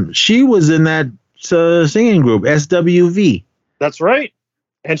 She was in that singing group SWV. That's right,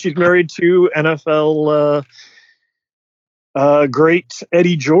 and she's married to NFL great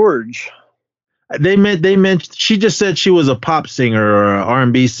Eddie George. They meant she just said she was a pop singer or an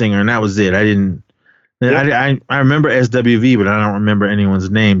R&B singer, and that was it. I didn't. I remember SWV, but I don't remember anyone's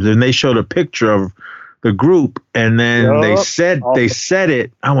names. And they showed a picture of the group, and then they said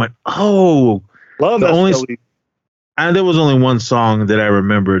it. I went, oh, love SWV. There was only one song that I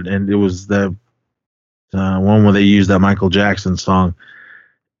remembered, and it was the one where they used that Michael Jackson song.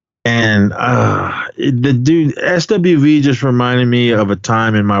 And the dude SWV just reminded me of a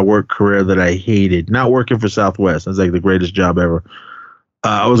time in my work career that I hated. Not working for Southwest. That's like the greatest job ever.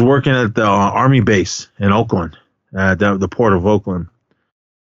 I was working at the Army base in Oakland, the port of Oakland.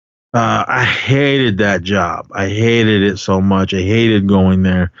 I hated that job. I hated it so much. I hated going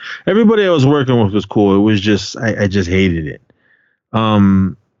there. Everybody I was working with was cool. It was just I just hated it.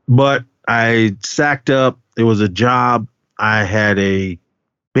 But I sacked up. It was a job. I had a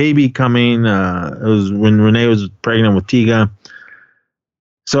baby coming. It was when Renee was pregnant with Tiga.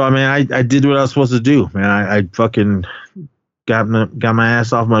 So I mean, I did what I was supposed to do, man. I fucking got my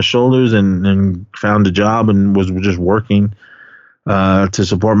ass off my shoulders and found a job and was just working to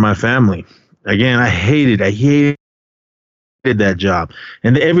support my family. Again, I hated that job.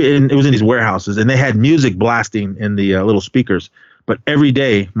 And it was in these warehouses, and they had music blasting in the little speakers. But every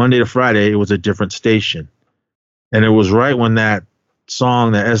day, Monday to Friday, it was a different station. And it was right when that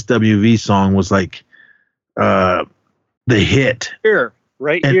song, the SWV song, was like the hit. Here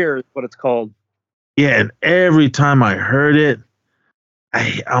is what it's called. Yeah, and every time I heard it,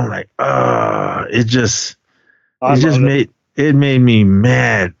 I'm like, it just made me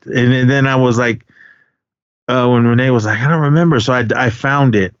mad. And then I was like, when Renee was like, I don't remember, so I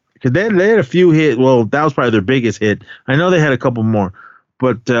found it, because they had a few hits. Well, that was probably their biggest hit. I know they had a couple more,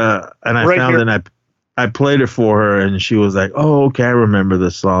 but and I found it, and I played it for her, and she was like, oh, okay, I remember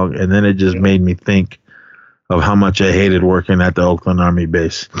this song. And then it just made me think of how much I hated working at the Oakland Army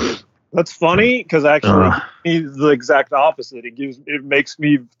base. That's funny, because actually he's the exact opposite. It makes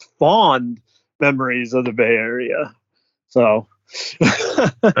me fond memories of the Bay Area. So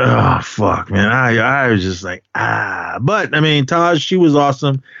oh fuck, man. I was just like, but I mean, Taj, she was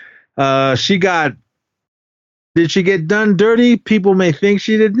awesome. Did she get done dirty? People may think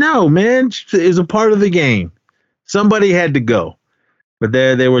she did. No, man. She is a part of the game. Somebody had to go. But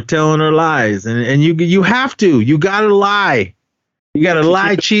they were telling her lies. And you have to. You got to lie. You got to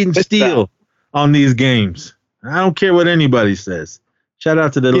lie, cheat, and steal on these games. I don't care what anybody says. Shout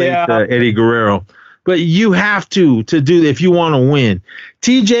out to the late Eddie Guerrero. But you have to do if you want to win.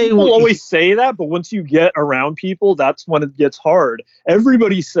 TJ will always say that, but once you get around people, that's when it gets hard.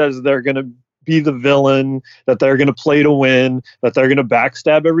 Everybody says they're going to be the villain, that they're going to play to win, that they're going to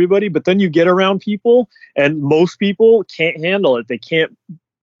backstab everybody. But then you get around people, and most people can't handle it. They can't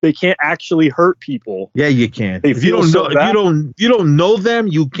actually hurt people. Yeah, you can. They If you feel don't so know, bad. if you don't know them,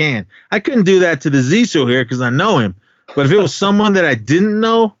 you can. I couldn't do that to the Zissou here because I know him. But if it was someone that I didn't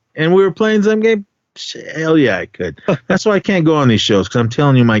know and we were playing some game, hell yeah, I could. That's why I can't go on these shows because I'm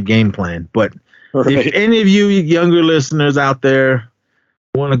telling you my game plan. But Right. if any of you younger listeners out there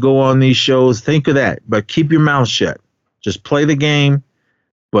want to go on these shows, think of that. But keep your mouth shut. Just play the game,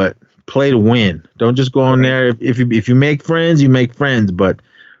 but play to win. Don't just go on there. If you make friends, you make friends. But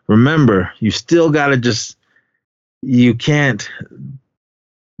remember, you still got to you can't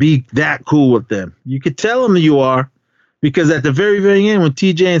be that cool with them. You could tell them you are, because at the very, very end, when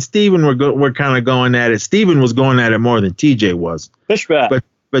TJ and Steven were kind of going at it, Steven was going at it more than TJ was. Fishback.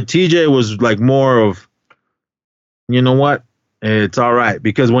 But TJ was like more of, you know what? It's all right.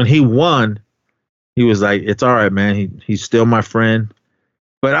 Because when he won, he was like, it's all right, man. He's still my friend.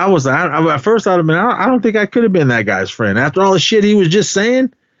 But at first I'd have been, I don't think I could have been that guy's friend. After all the shit he was just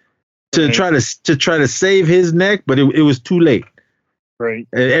saying to try to save his neck, but it was too late. Right.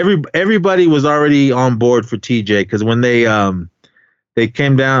 Everybody was already on board for TJ because when they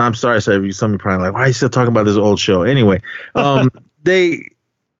came down, I'm sorry, some probably like, why are you still talking about this old show? Anyway,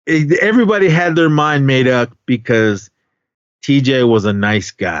 everybody had their mind made up because TJ was a nice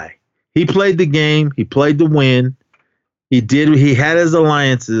guy. He played the game. He played to win. He had his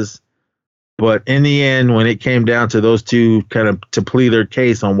alliances, but in the end, when it came down to those two kind of to plead their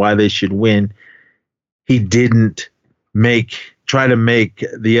case on why they should win, he didn't try to make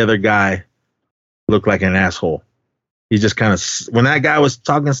the other guy look like an asshole. He just kind of, when that guy was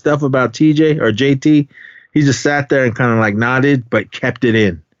talking stuff about TJ or JT, he just sat there and kind of like nodded, but kept it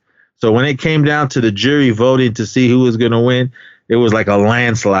in. So when it came down to the jury voting to see who was going to win, it was like a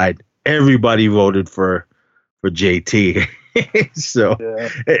landslide. Everybody voted for JT. So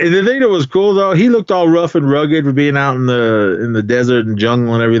and the thing that was cool though, he looked all rough and rugged for being out in the desert and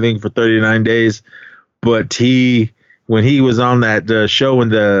jungle and everything for 39 days. But when he was on that show when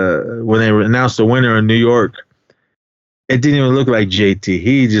they announced the winner in New York, it didn't even look like JT.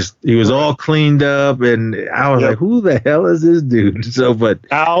 He was all cleaned up, and I was like, who the hell is this dude? So, but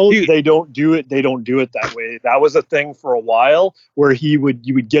now they don't do it. They don't do it that way. That was a thing for a while where you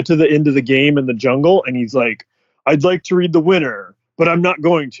would get to the end of the game in the jungle, and he's like, I'd like to read the winner, but I'm not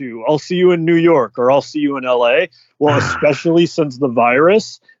going to. I'll see you in New York or I'll see you in LA. Well, especially since the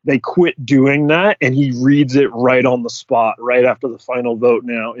virus, they quit doing that, and he reads it right on the spot, right after the final vote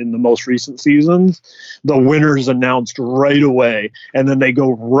now in the most recent seasons. The winner's announced right away, and then they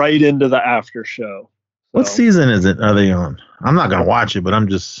go right into the after show. What season are they on? I'm not going to watch it, but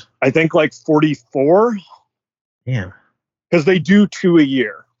I think like 44. Yeah. Because they do 2 a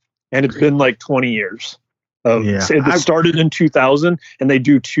year, and it's been like 20 years. It started in 2000, and they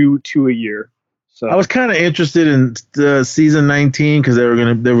do two a year. So I was kind of interested in season 19 because they were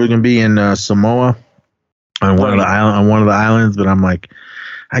gonna be in Samoa on one of the islands, but I'm like,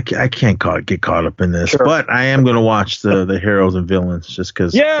 I can't get caught up in this. Sure. But I am gonna watch the heroes and villains just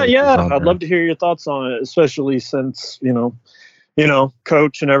because. Yeah, I'd love to hear your thoughts on it, especially since you know,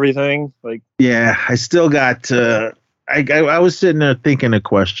 coach and everything. Like, yeah, I still got. I was sitting there thinking of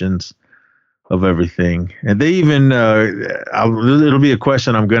questions of everything, and they even it'll be a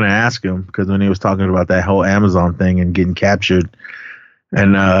question I'm going to ask him because when he was talking about that whole Amazon thing and getting captured,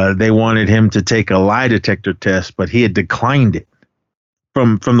 and they wanted him to take a lie detector test, but he had declined it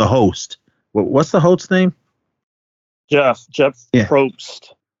from the host. What's the host's name? Jeff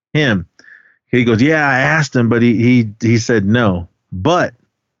Probst. Him. He goes, yeah, I asked him, but he said no. But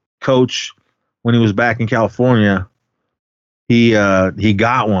Coach, when he was back in California, he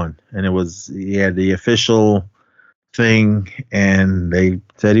got one, and he had the official thing, and they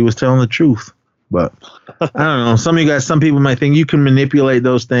said he was telling the truth. But I don't know. Some people might think you can manipulate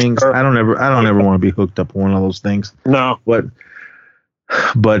those things. Sure. I don't ever want to be hooked up on one of those things. No.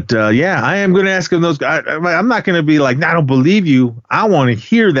 But yeah, I am going to ask him those. I'm not going to be like, I don't believe you. I want to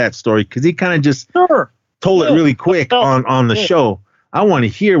hear that story because he kind of just told it really quick on the show. I want to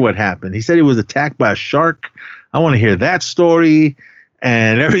hear what happened. He said he was attacked by a shark. I want to hear that story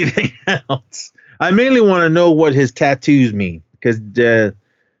and everything else. I mainly want to know what his tattoos mean because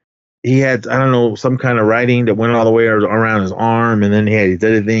he had, I don't know, some kind of writing that went all the way around his arm, and then he had his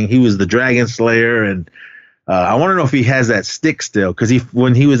other thing. He was the Dragon Slayer, and I want to know if he has that stick still because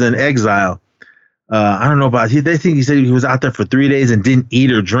when he was in exile, I don't know about they think he said he was out there for 3 days and didn't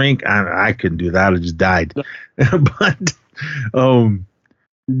eat or drink. I couldn't do that. I just died. But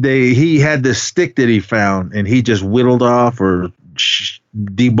he had this stick that he found, and he just whittled off or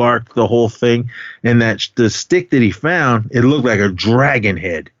debarked the whole thing, and the stick that he found, it looked like a dragon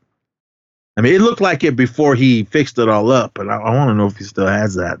head. I mean, it looked like it before he fixed it all up, and I want to know if he still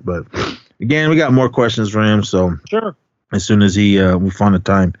has that. But again, we got more questions for him, so Sure. as soon as we find a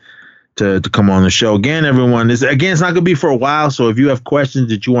time to come on the show. Again, everyone, it's not going to be for a while, so if you have questions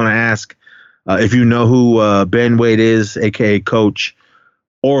that you want to ask, if you know who Ben Wade is, a.k.a. Coach,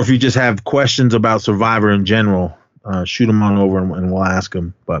 or if you just have questions about Survivor in general, shoot them on over and we'll ask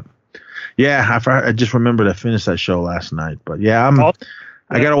them. But, yeah, I just remembered I finished that show last night. But, yeah,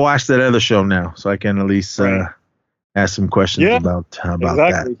 I got to watch that other show now so I can at least ask some questions about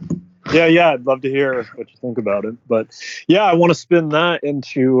exactly. that. Yeah, I'd love to hear what you think about it. But yeah, I want to spin that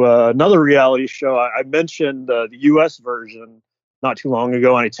into another reality show. I mentioned the U.S. version not too long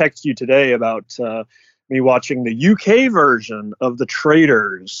ago, and I texted you today about me watching the UK version of The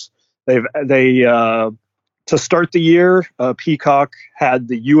Traitors. They to start the year, Peacock had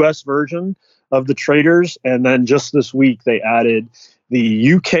the U.S. version of The Traitors, and then just this week they added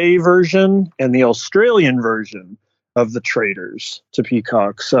the UK version and the Australian version of The Traitors to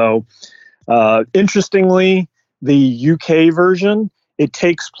Peacock. So interestingly, the UK version, it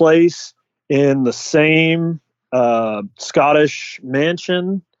takes place in the same Scottish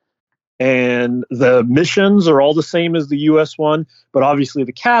mansion, and the missions are all the same as the US one, but obviously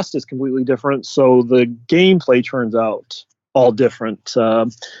the cast is completely different, so the gameplay turns out all different.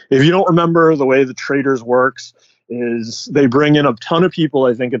 If you don't remember, the way The Traitors works is they bring in a ton of people.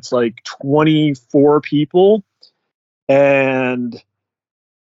 I think it's like 24 people, and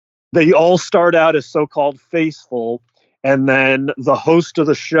they all start out as so-called faithful, and then the host of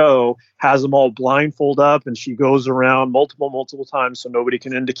the show has them all blindfold up, and she goes around multiple times so nobody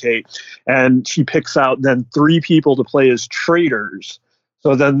can indicate, and she picks out then 3 people to play as traitors.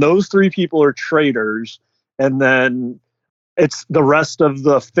 So then those 3 people are traitors, and then it's the rest of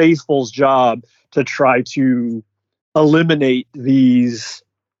the faithful's job to try to eliminate these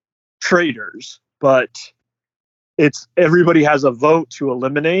traitors. But it's everybody has a vote to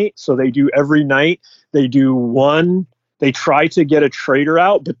eliminate, so they do every night. They do one. They try to get a traitor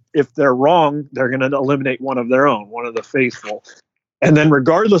out, but if they're wrong, they're going to eliminate one of their own, one of the faithful. And then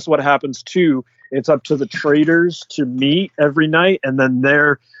regardless what happens too, it's up to the traitors to meet every night, and then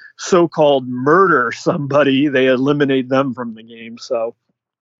they're so-called murder somebody, they eliminate them from the game. So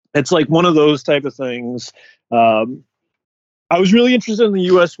it's like one of those type of things. I was really interested in the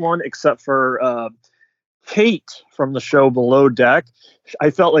US one, except for Kate from the show Below Deck.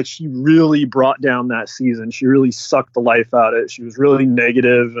 I felt like she really brought down that season. She really sucked the life out of it. She was really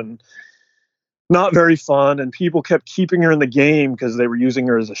negative and not very fun, and people kept keeping her in the game because they were using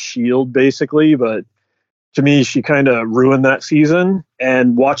her as a shield, basically. But to me, she kind of ruined that season,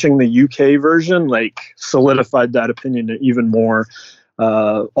 and watching the UK version like solidified that opinion even more.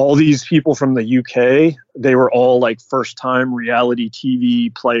 All these people from the UK, they were all like first-time reality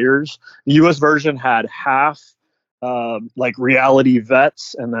TV players. The US version had half like reality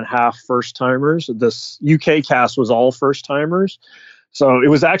vets and then half first-timers. This UK cast was all first-timers. So it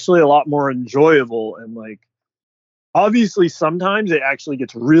was actually a lot more enjoyable. And like, obviously sometimes it actually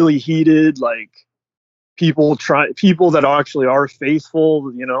gets really heated, like people that actually are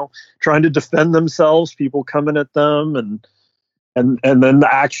faithful, you know, trying to defend themselves, people coming at them, and then the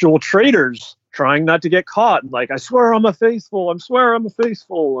actual traitors trying not to get caught. Like, I swear I'm a faithful.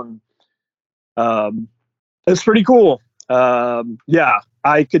 And it's pretty cool. Yeah,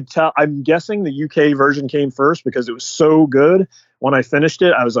 I could tell. I'm guessing the UK version came first because it was so good. When I finished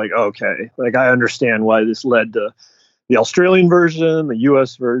it, I was like, okay, like I understand why this led to the Australian version, the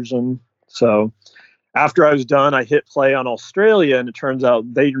US version. So after I was done, I hit play on Australia, and it turns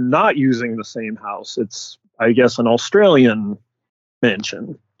out they're not using the same house. It's, I guess, an Australian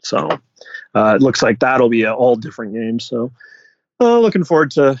mansion. So it looks like that'll be an all different game. So looking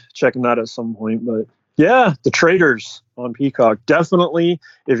forward to checking that at some point. But yeah, The Traitors on Peacock. Definitely,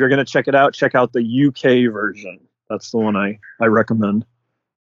 if you're going to check it out, check out the UK version. That's the one I recommend.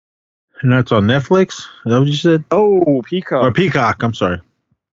 And that's on Netflix? Is that what you said? Oh, Peacock. Or Peacock, I'm sorry.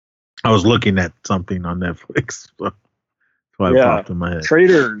 I was looking at something on Netflix. That's why it popped in my head.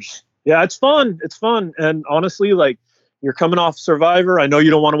 Traitors. Yeah, it's fun. It's fun. And honestly, like, you're coming off Survivor. I know you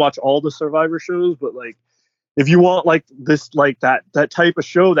don't want to watch all the Survivor shows, but like, if you want like this, like that type of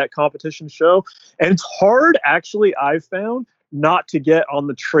show, that competition show, and it's hard actually, I've found, not to get on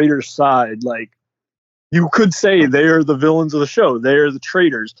the traitors side. Like, you could say they're the villains of the show. They're the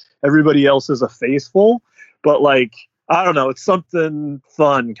traitors. Everybody else is a faithful. But like, I don't know, it's something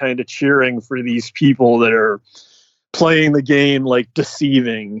fun kind of cheering for these people that are playing the game, like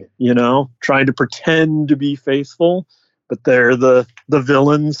deceiving, you know, trying to pretend to be faithful. but they're the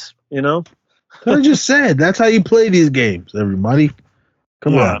villains, you know. I just said that's how you play these games, everybody.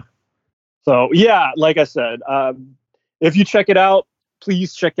 Come Yeah. on. So yeah, like I said, if you check it out,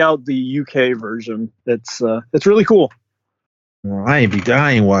 please check out the UK version. It's really cool. Well, I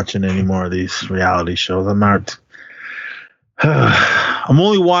ain't watching any more of these reality shows. I'm not. I'm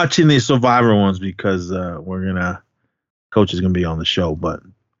only watching the Survivor ones because Coach is gonna be on the show. But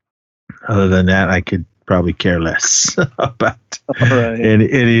other than that, I could probably care less about any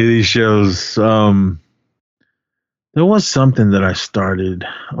of these shows. There was something that I started.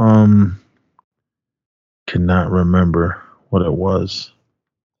 Cannot remember what it was.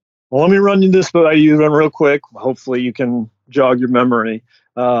 Well, let me run this by you real quick. Hopefully, you can jog your memory.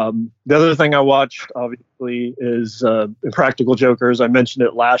 The other thing I watched, obviously, is Impractical Jokers. I mentioned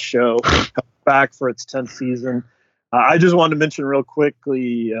it last show. Back for its 10th season. I just wanted to mention real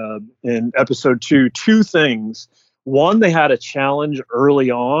quickly in episode 2, 2 things. One, they had a challenge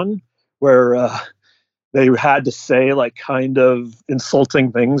early on where they had to say like kind of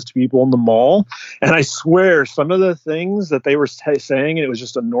insulting things to people in the mall. And I swear some of the things that they were saying, and it was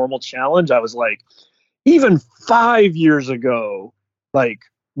just a normal challenge. I was like, even 5 years ago, like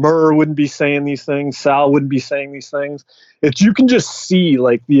Murr wouldn't be saying these things. Sal wouldn't be saying these things. If you can just see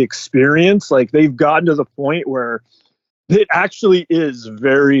like the experience, like they've gotten to the point where it actually is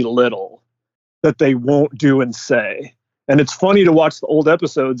very little that they won't do and say. And it's funny to watch the old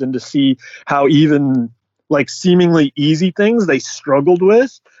episodes and to see how even like seemingly easy things they struggled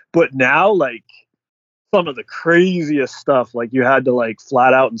with, but now like some of the craziest stuff, like you had to like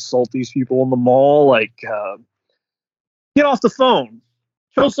flat out insult these people in the mall, like get off the phone,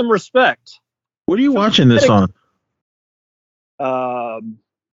 show some respect. What are you watching this on?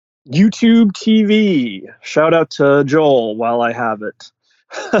 YouTube TV. Shout out to Joel while I have it.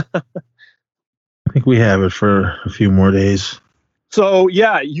 I think we have it for a few more days. So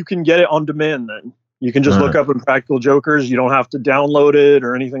yeah, you can get it on demand then. You can just look up Impractical Jokers. You don't have to download it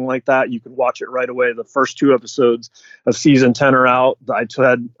or anything like that. You can watch it right away. The first 2 episodes of season 10 are out. I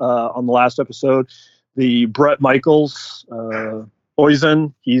said on the last episode, the Bret Michaels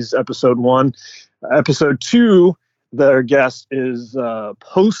Poison, he's episode 1. Episode 2, their guest is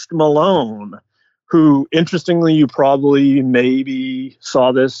Post Malone, who, interestingly, you probably maybe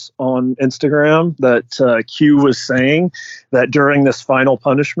saw this on Instagram, that Q was saying that during this final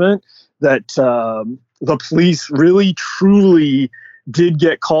punishment, that the police really, truly did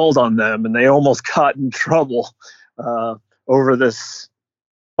get called on them, and they almost got in trouble over this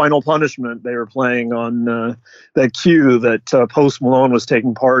final punishment they were playing on that Q that Post Malone was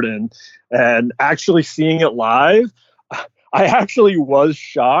taking part in. And actually seeing it live, I actually was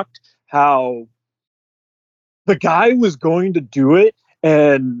shocked how the guy was going to do it,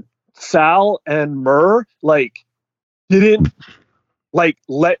 and Sal and Murr like didn't like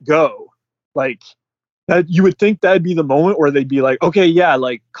let go. Like that, you would think that'd be the moment where they'd be like, okay, yeah,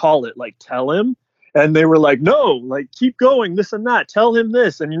 like call it, like tell him. And they were like, no, like keep going, this and that, tell him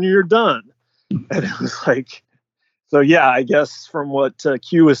this, and you're done. And it was like, so yeah, I guess from what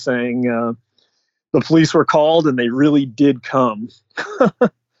Q was saying, the police were called and they really did come.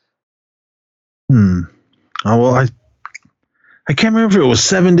 Oh, well, I can't remember if it was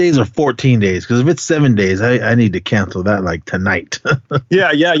 7 days or 14 days, because if it's 7 days, I need to cancel that like tonight.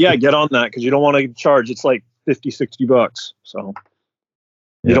 Yeah. Get on that, because you don't want to charge. It's like $50-$60. So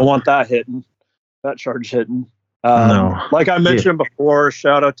you don't want that charge hitting. No. Like I mentioned before,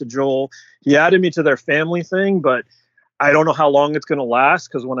 shout out to Joel. He added me to their family thing, but I don't know how long it's going to last,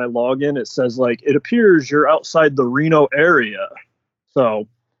 because when I log in, it says like, it appears you're outside the Reno area. So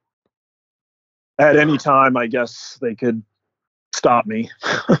at any time, I guess they could stop me.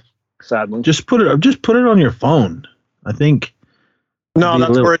 Sadly, just put it on your phone. I think. No,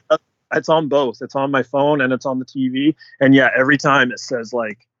 that's where it's on both. It's on my phone and it's on the TV. And yeah, every time it says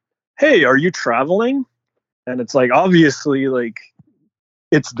like, "Hey, are you traveling?" And it's like, obviously, like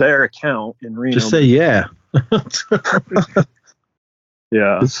it's their account in Reno. Just say yeah.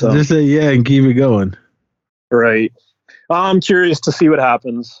 Yeah. Just say yeah and keep it going. Right. I'm curious to see what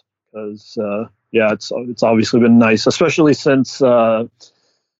happens, because yeah, it's obviously been nice, especially since League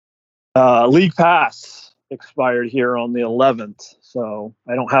Pass expired here on the 11th. So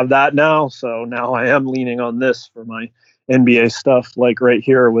I don't have that now. So now I am leaning on this for my NBA stuff, like right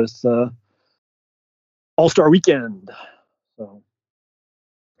here with All-Star Weekend. So.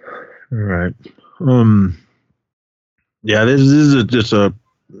 All right. Yeah, this is just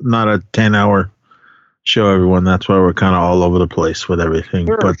not a 10-hour show, everyone. That's why we're kind of all over the place with everything.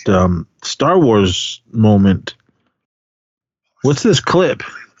 Sure, but Star Wars moment. What's this clip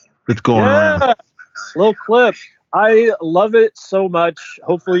that's going around? Little clip. I love it so much.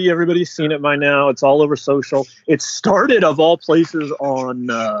 Hopefully everybody's seen it by now. It's all over social. It started, of all places, on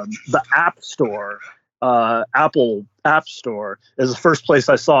the App Store. Apple App Store is the first place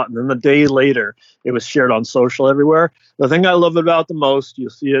I saw it. And then the day later, it was shared on social everywhere. The thing I love about the most, you'll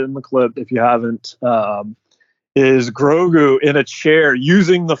see it in the clip if you haven't, is Grogu in a chair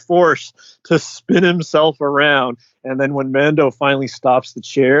using the Force to spin himself around. And then when Mando finally stops the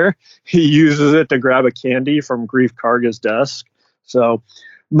chair, he uses it to grab a candy from Grief Karga's desk. So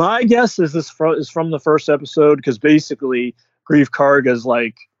my guess is this is from the first episode, because basically Grief Karga's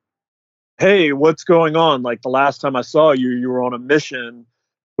like, hey, what's going on? Like, the last time I saw you, you were on a mission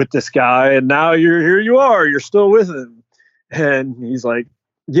with this guy, and now here you are. You're still with him. And he's like,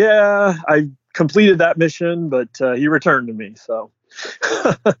 yeah, I completed that mission, but he returned to me. So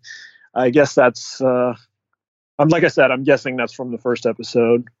I guess that's, like I said, I'm guessing that's from the first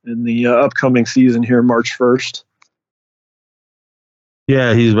episode in the upcoming season here, March 1st.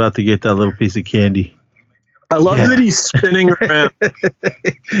 Yeah, he's about to get that little piece of candy. I love that he's spinning around.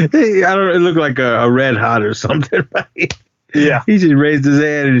 Hey, I don't know, it looked like a Red Hot or something, right? Yeah. He just raised his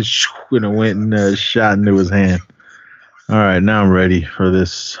hand and it went and shot into his hand. All right, now I'm ready for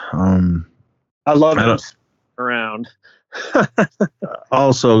this. I love him spinning around.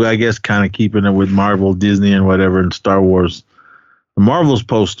 Also, I guess kind of keeping it with Marvel, Disney, and whatever, and Star Wars. The Marvel's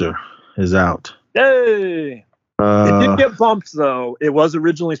poster is out. Yay! It did get bumped, though. It was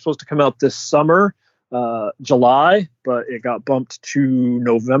originally supposed to come out this summer, July, but it got bumped to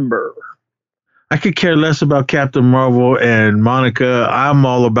November. I could care less about Captain Marvel and Monica. I'm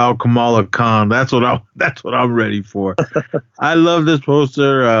all about Kamala Khan. That's what I'm ready for. I love this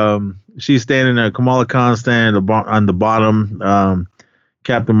poster. She's standing there. Kamala Khan standing on the bottom.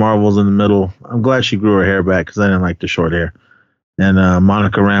 Captain Marvel's in the middle. I'm glad she grew her hair back because I didn't like the short hair. And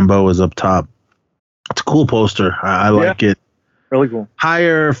Monica Rambeau is up top. It's a cool poster. I like it. Really cool.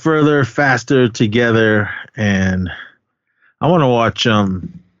 Higher, further, faster, together, and I want to watch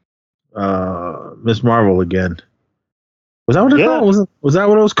Miss Marvel again. Was that what it called? Was that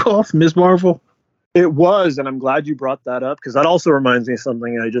what it was called? Miss Marvel? It was, and I'm glad you brought that up, because that also reminds me of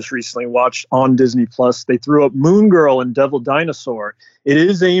something I just recently watched on Disney Plus. They threw up Moon Girl and Devil Dinosaur. It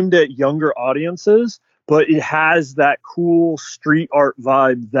is aimed at younger audiences, but it has that cool street art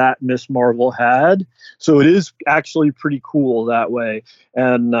vibe that Miss Marvel had. So it is actually pretty cool that way.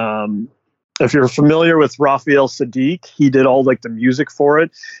 And if you're familiar with Raphael Sadiq, he did all like the music for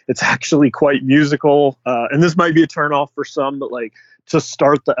it. It's actually quite musical. And this might be a turnoff for some, but like to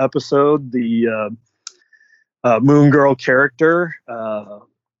start the episode, the Moon Girl character,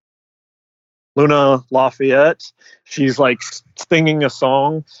 Luna Lafayette, she's like singing a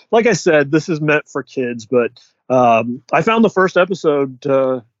song. Like I said, this is meant for kids, but I found the first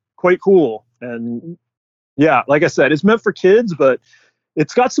episode quite cool. And yeah, like I said, it's meant for kids, but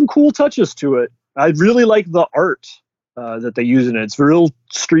it's got some cool touches to it. I really like the art that they use in it. It's real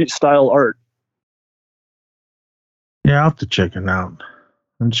street style art. Yeah, I'll have to check it out.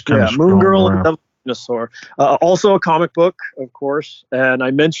 I'm just kind of Moon Girl around. and Devil Dinosaur. Also a comic book, of course. And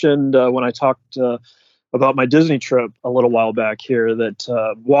I mentioned when I talked about my Disney trip a little while back here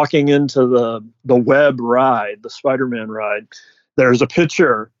that walking into the Web ride, the Spider-Man ride, there's a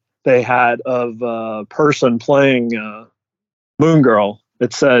picture they had of a person playing Moon Girl.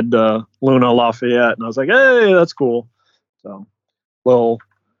 It said Luna Lafayette, and I was like, hey, that's cool. So, little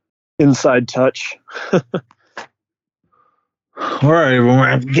inside touch. All right, everyone,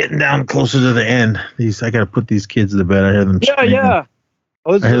 I'm getting down closer to the end. I got to put these kids to bed. I hear them. Yeah. I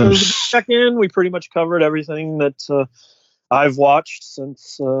was check in. We pretty much covered everything that I've watched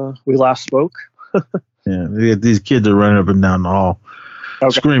since we last spoke. Yeah, these kids are running up and down the hall,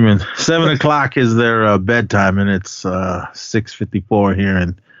 screaming. 7:00 is their bedtime, and it's 6:54 here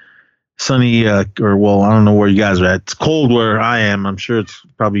in sunny. I don't know where you guys are at. It's cold where I am. I'm sure it's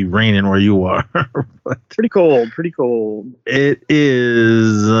probably raining where you are. But pretty cold. It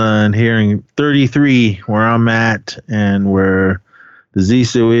is here in 33 where I'm at, and where the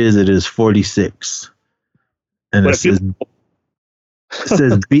Zisu is, it is 46. And it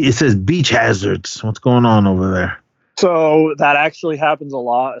says beach hazards. What's going on over there? So that actually happens a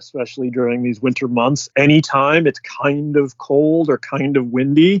lot, especially during these winter months. Anytime it's kind of cold or kind of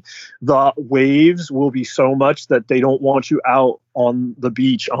windy, the waves will be so much that they don't want you out on the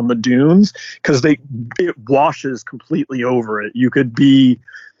beach, on the dunes, because it washes completely over it. You could be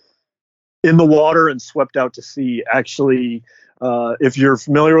in the water and swept out to sea. Actually, if you're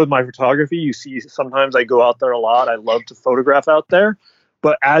familiar with my photography, you see sometimes I go out there a lot. I love to photograph out there.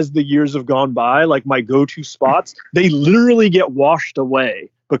 But as the years have gone by, like my go-to spots, they literally get washed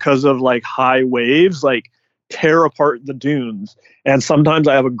away because of like high waves, like tear apart the dunes. And sometimes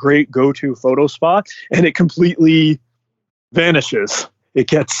I have a great go-to photo spot, and it completely vanishes. It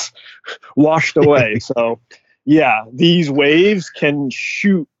gets washed away. So, yeah, these waves can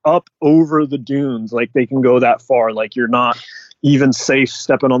shoot up over the dunes. Like, they can go that far. Like, you're not even safe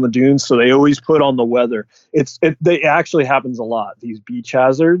stepping on the dunes. So they always put on the weather. It actually happens a lot, these beach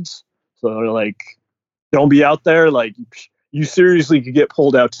hazards. So they're like, don't be out there. Like, you seriously could get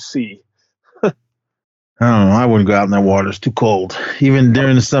pulled out to sea. I don't know. I wouldn't go out in that water. It's too cold. Even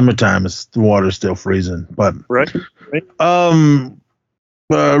during the summertime, the water's still freezing. But right.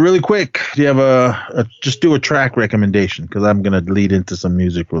 Really quick, do you have just do a track recommendation? Because I'm gonna lead into some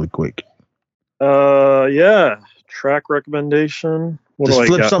music really quick. Yeah, track recommendation. What just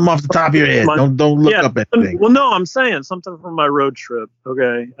flip something off the top of your head. Don't look up anything. Well, no, I'm saying something from my road trip.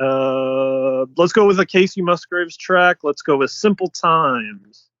 Okay. Let's go with a Casey Musgraves track. Let's go with Simple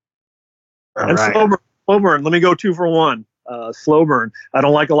Times. All and right. Slow Burn. Let me go 2 for 1. Slow Burn. I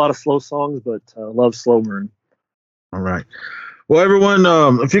don't like a lot of slow songs, but love Slow Burn. All right. Well, everyone,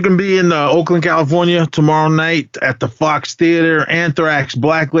 if you can be in Oakland, California tomorrow night at the Fox Theater, Anthrax,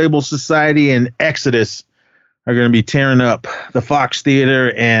 Black Label Society, and Exodus are going to be tearing up the Fox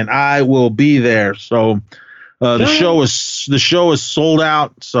Theater, and I will be there. So the show is sold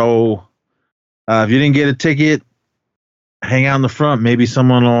out. So if you didn't get a ticket, hang out in the front. Maybe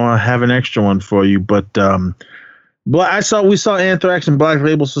someone will have an extra one for you. But we saw Anthrax and Black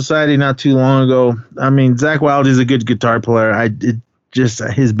Label Society not too long ago. I mean, Zakk Wylde is a good guitar player.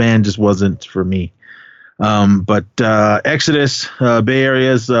 His band just wasn't for me. But Exodus, Bay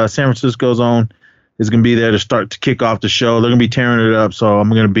Area's San Francisco's own, is going to be there to kick off the show. They're going to be tearing it up, so I'm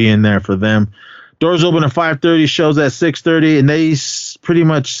going to be in there for them. Doors open at 5:30, shows at 6:30, and they pretty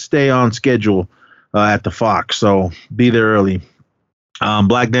much stay on schedule at the Fox, so be there early.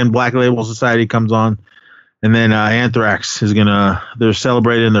 Black Label Society comes on, and then Anthrax they're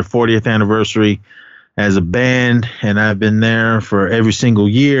celebrating their 40th anniversary as a band, and I've been there for every single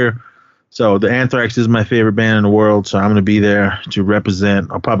year. So the Anthrax is my favorite band in the world, so I'm going to be there to represent.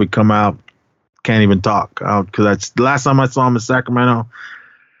 I'll probably come out, can't even talk, because that's the last time I saw them in Sacramento.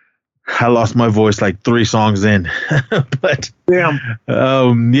 I lost my voice like 3 songs in. But damn.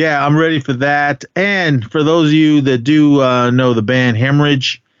 I'm ready for that. And for those of you that do know the band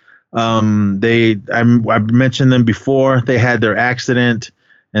Hemorrhage, I've mentioned them before. They had their accident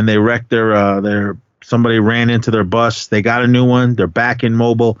and they wrecked somebody ran into their bus. They got a new one. They're back in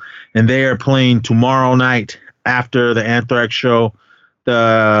Mobile, and they are playing tomorrow night after the Anthrax show.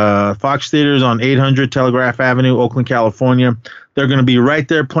 The Fox Theater is on 800 Telegraph Avenue, Oakland, California. They're going to be right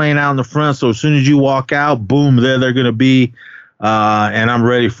there playing out in the front. So as soon as you walk out, boom, there they're going to be. And I'm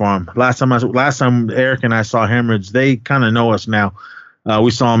ready for them. Last time Eric and I saw Hemorrhage, they kind of know us now.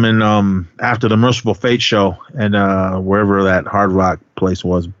 We saw them in after the Merciful Fate show, and wherever that hard rock place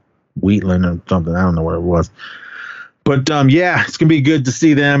was, Wheatland or something. I don't know where it was. But it's gonna be good to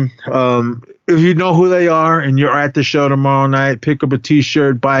see them. If you know who they are and you're at the show tomorrow night, pick up a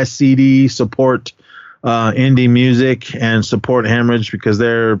T-shirt, buy a CD, support indie music, and support Hemorrhage because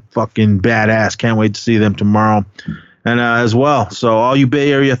they're fucking badass. Can't wait to see them tomorrow. And as well, so all you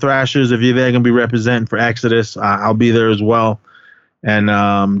Bay Area thrashers, if you're there, gonna be representing for Exodus, I'll be there as well.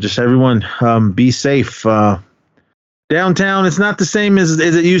 And just everyone, be safe. Downtown, it's not the same as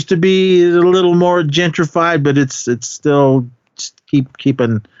it used to be. It's a little more gentrified, but it's still just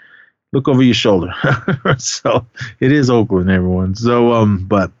keeping. Look over your shoulder. So it is Oakland, everyone. So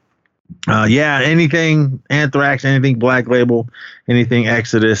anything Anthrax, anything Black Label, anything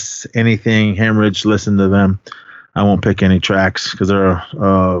Exodus, anything Hemorrhage, listen to them. I won't pick any tracks because there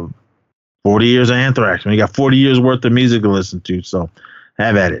are 40 years of Anthrax. We got 40 years worth of music to listen to, so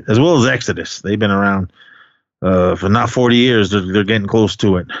have at it. As well as Exodus. They've been around for not 40 years. They're getting close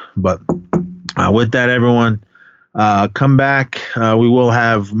to it. But with that, everyone, come back. We will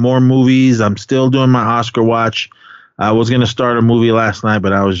have more movies. I'm still doing my Oscar watch. I was going to start a movie last night,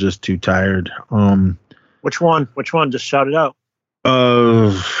 but I was just too tired. Which one? Just shout it out.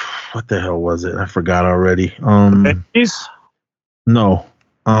 What the hell was it? I forgot already. No.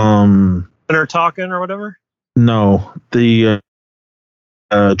 They're talking or whatever? No. The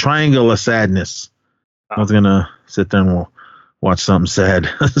Triangle of Sadness. I was going to sit there and watch something sad.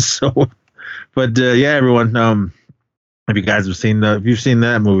 So, but everyone, if you guys have seen if you've seen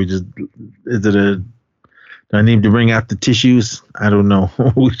that movie, do I need to bring out the tissues? I don't know.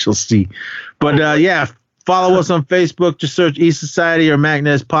 We shall see. But follow us on Facebook. Just search E Society or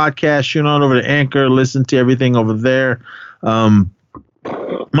Magnez Podcast. Shoot on over to Anchor. Listen to everything over there.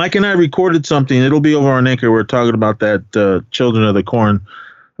 Mike and I recorded something. It'll be over on Anchor. We're talking about that Children of the Corn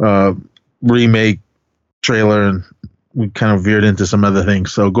remake trailer, and we kind of veered into some other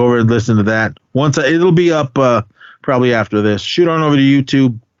things. So go over and listen to that. It'll be up probably after this. Shoot on over to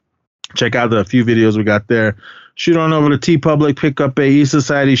YouTube. Check out the few videos we got there. Shoot on over to TeePublic. Pick up a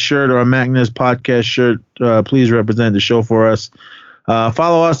E-Society shirt or a Magnez podcast shirt. Please represent the show for us.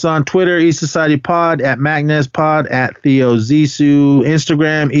 Follow us on Twitter, E-Society Pod, at Magnez Pod, at Theo Zissou.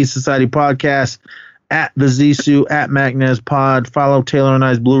 Instagram, E-Society Podcast, at the Zissou, at Magnez Pod. Follow Taylor and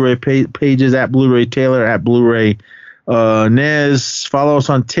I's Blu-ray pages, at Blu-ray Taylor, at Blu-ray Nez. Follow us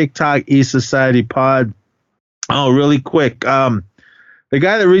on TikTok, E-Society Pod. Oh, really quick. The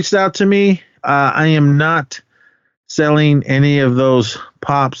guy that reached out to me, I am not selling any of those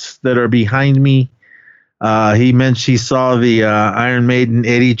pops that are behind me. He mentioned he saw the Iron Maiden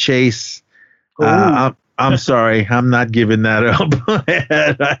Eddie Chase. I'm sorry, I'm not giving that up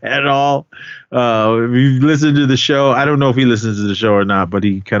at all. If you listen to the show, I don't know if he listens to the show or not, but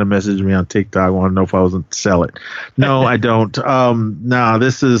he kind of messaged me on TikTok. I want to know if I was going to sell it. No, I don't. No,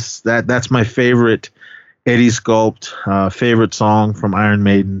 that's my favorite Eddie Sculpt, favorite song from Iron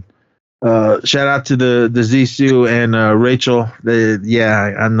Maiden. Shout out to the Zissou and Rachel.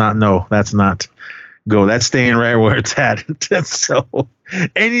 That's not go. That's staying right where it's at. So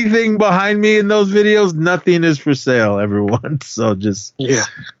anything behind me in those videos, nothing is for sale, everyone. So just save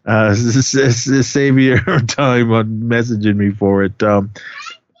your time on messaging me for it.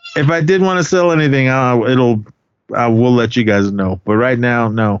 If I did want to sell anything, I will let you guys know. But right now,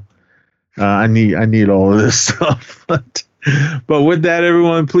 no. I need all of this stuff. But with that,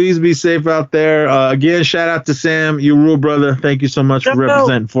 everyone, please be safe out there. Again, shout out to Sam. You rule, brother. Thank you so much for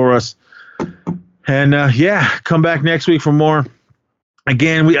representing for us. And come back next week for more.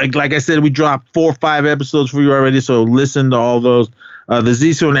 Again, like I said, we dropped 4 or 5 episodes for you already, so listen to all those. The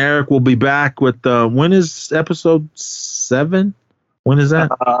Zissou and Eric will be back with when is episode 7? When is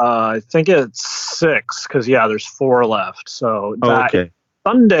that? I think it's 6 because there's 4 left. So okay.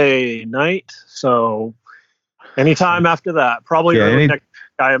 Sunday night. So anytime after that, probably early next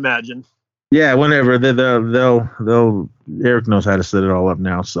week, I imagine. Yeah, whenever they'll Eric knows how to set it all up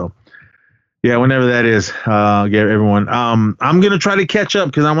now. So yeah, whenever that is, get everyone. I'm gonna try to catch up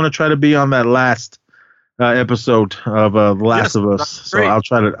because I want to try to be on that last episode of The Last of Us. So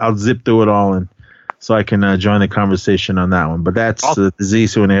I'll zip through it all and so I can join the conversation on that one. But that's the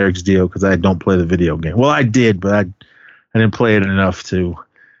Zissou and Eric's deal because I don't play the video game. Well, I did, but I didn't play it enough to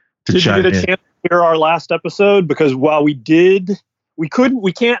Did you get a chance to hear our last episode? Because while we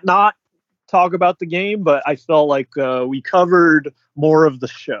can't not talk about the game, but I felt like we covered more of the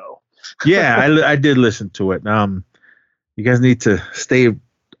show. Yeah, I did listen to it. You guys need to stay.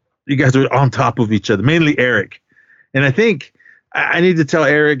 You guys are on top of each other, mainly Eric. And I think I need to tell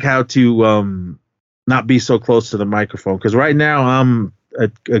Eric how to not be so close to the microphone because right now I'm a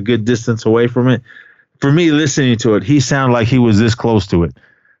good distance away from it. For me, listening to it, he sounded like he was this close to it.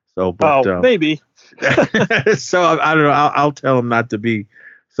 So, but, maybe. So I don't know. I'll tell him not to be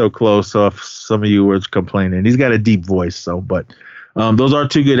so close. So if some of you were complaining, he's got a deep voice. So, but those are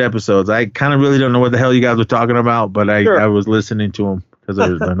 2 good episodes. I kind of really don't know what the hell you guys were talking about, but I was listening to them because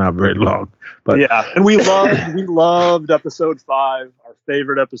they're not very long. But and we loved episode 5, our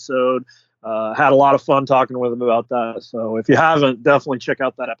favorite episode. Had a lot of fun talking with him about that. So if you haven't, definitely check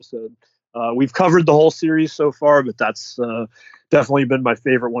out that episode. We've covered the whole series so far, but that's definitely been my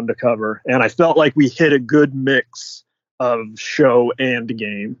favorite one to cover. And I felt like we hit a good mix of show and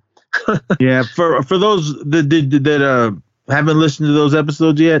game. Yeah, for those that haven't listened to those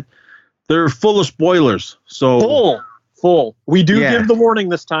episodes yet, they're full of spoilers. So full. We do give the warning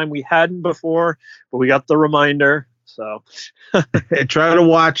this time. We hadn't before, but we got the reminder. So try to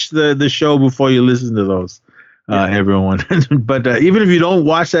watch the show before you listen to those. Everyone. But even if you don't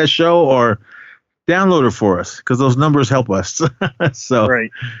watch that show or download it for us because those numbers help us. So,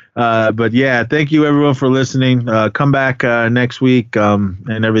 right. But yeah, thank you everyone for listening. Come back next week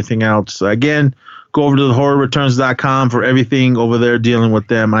and everything else. Again, go over to thehorrorreturns.com for everything over there dealing with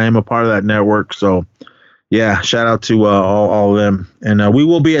them. I am a part of that network. So yeah, shout out to all of them. And we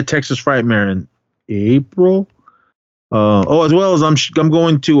will be at Texas Frightmare in April. As well as I'm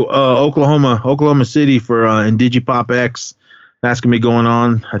going to Oklahoma City for Indigipop X. That's gonna be going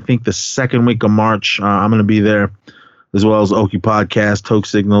on. I think the 2nd week of March. I'm gonna be there, as well as Okie Podcast, Toke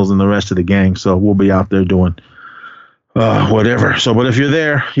Signals, and the rest of the gang. So we'll be out there doing whatever. So, but if you're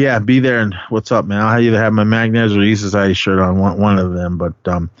there, be there. And what's up, man? I'll either have my Magnez or E-Society shirt on, one of them. But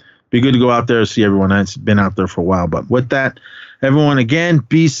be good to go out there and see everyone. I've been out there for a while. But with that, everyone, again,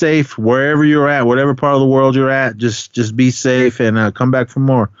 be safe wherever you're at, whatever part of the world you're at. Just be safe and come back for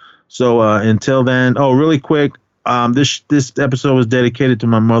more. So until then, really quick, this episode was dedicated to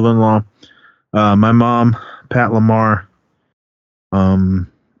my mother-in-law. My mom, Pat Lamar. Fuck.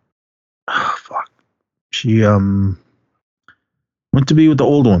 She went to be with the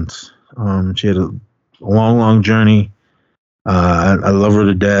old ones. She had a long journey. I love her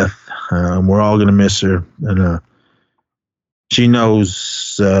to death. We're all gonna miss her, and she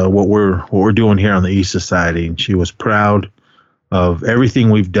knows what we're doing here on the East Society, and she was proud of everything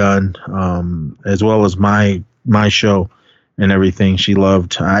we've done, as well as my show and everything. She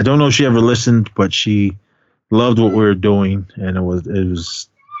loved. I don't know if she ever listened, but she loved what we were doing, and it was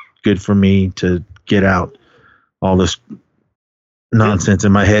good for me to get out all this nonsense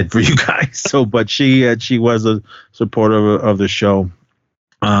in my head for you guys. So, but she was a supporter of the show.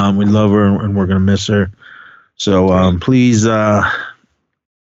 We love her, and we're gonna miss her. So please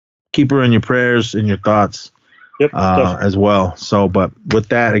keep her in your prayers and your thoughts. Yep, as well. So, but with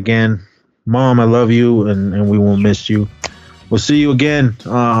that, again, Mom, I love you, and we will miss you. We'll see you again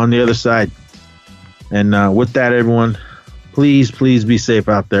on the other side. And with that, everyone, please be safe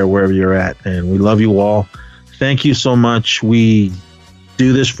out there wherever you're at. And we love you all. Thank you so much. We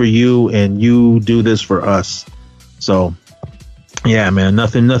do this for you, and you do this for us. So, yeah, man,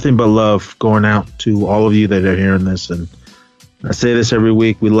 nothing but love going out to all of you that are hearing this. And I say this every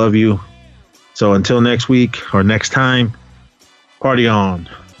week. We love you. So until next week or next time, party on.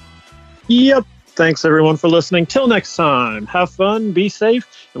 Yep. Thanks, everyone, for listening. Till next time, have fun, be safe,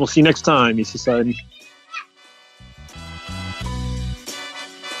 and we'll see you next time, E Society. It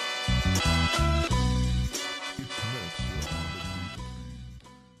connects your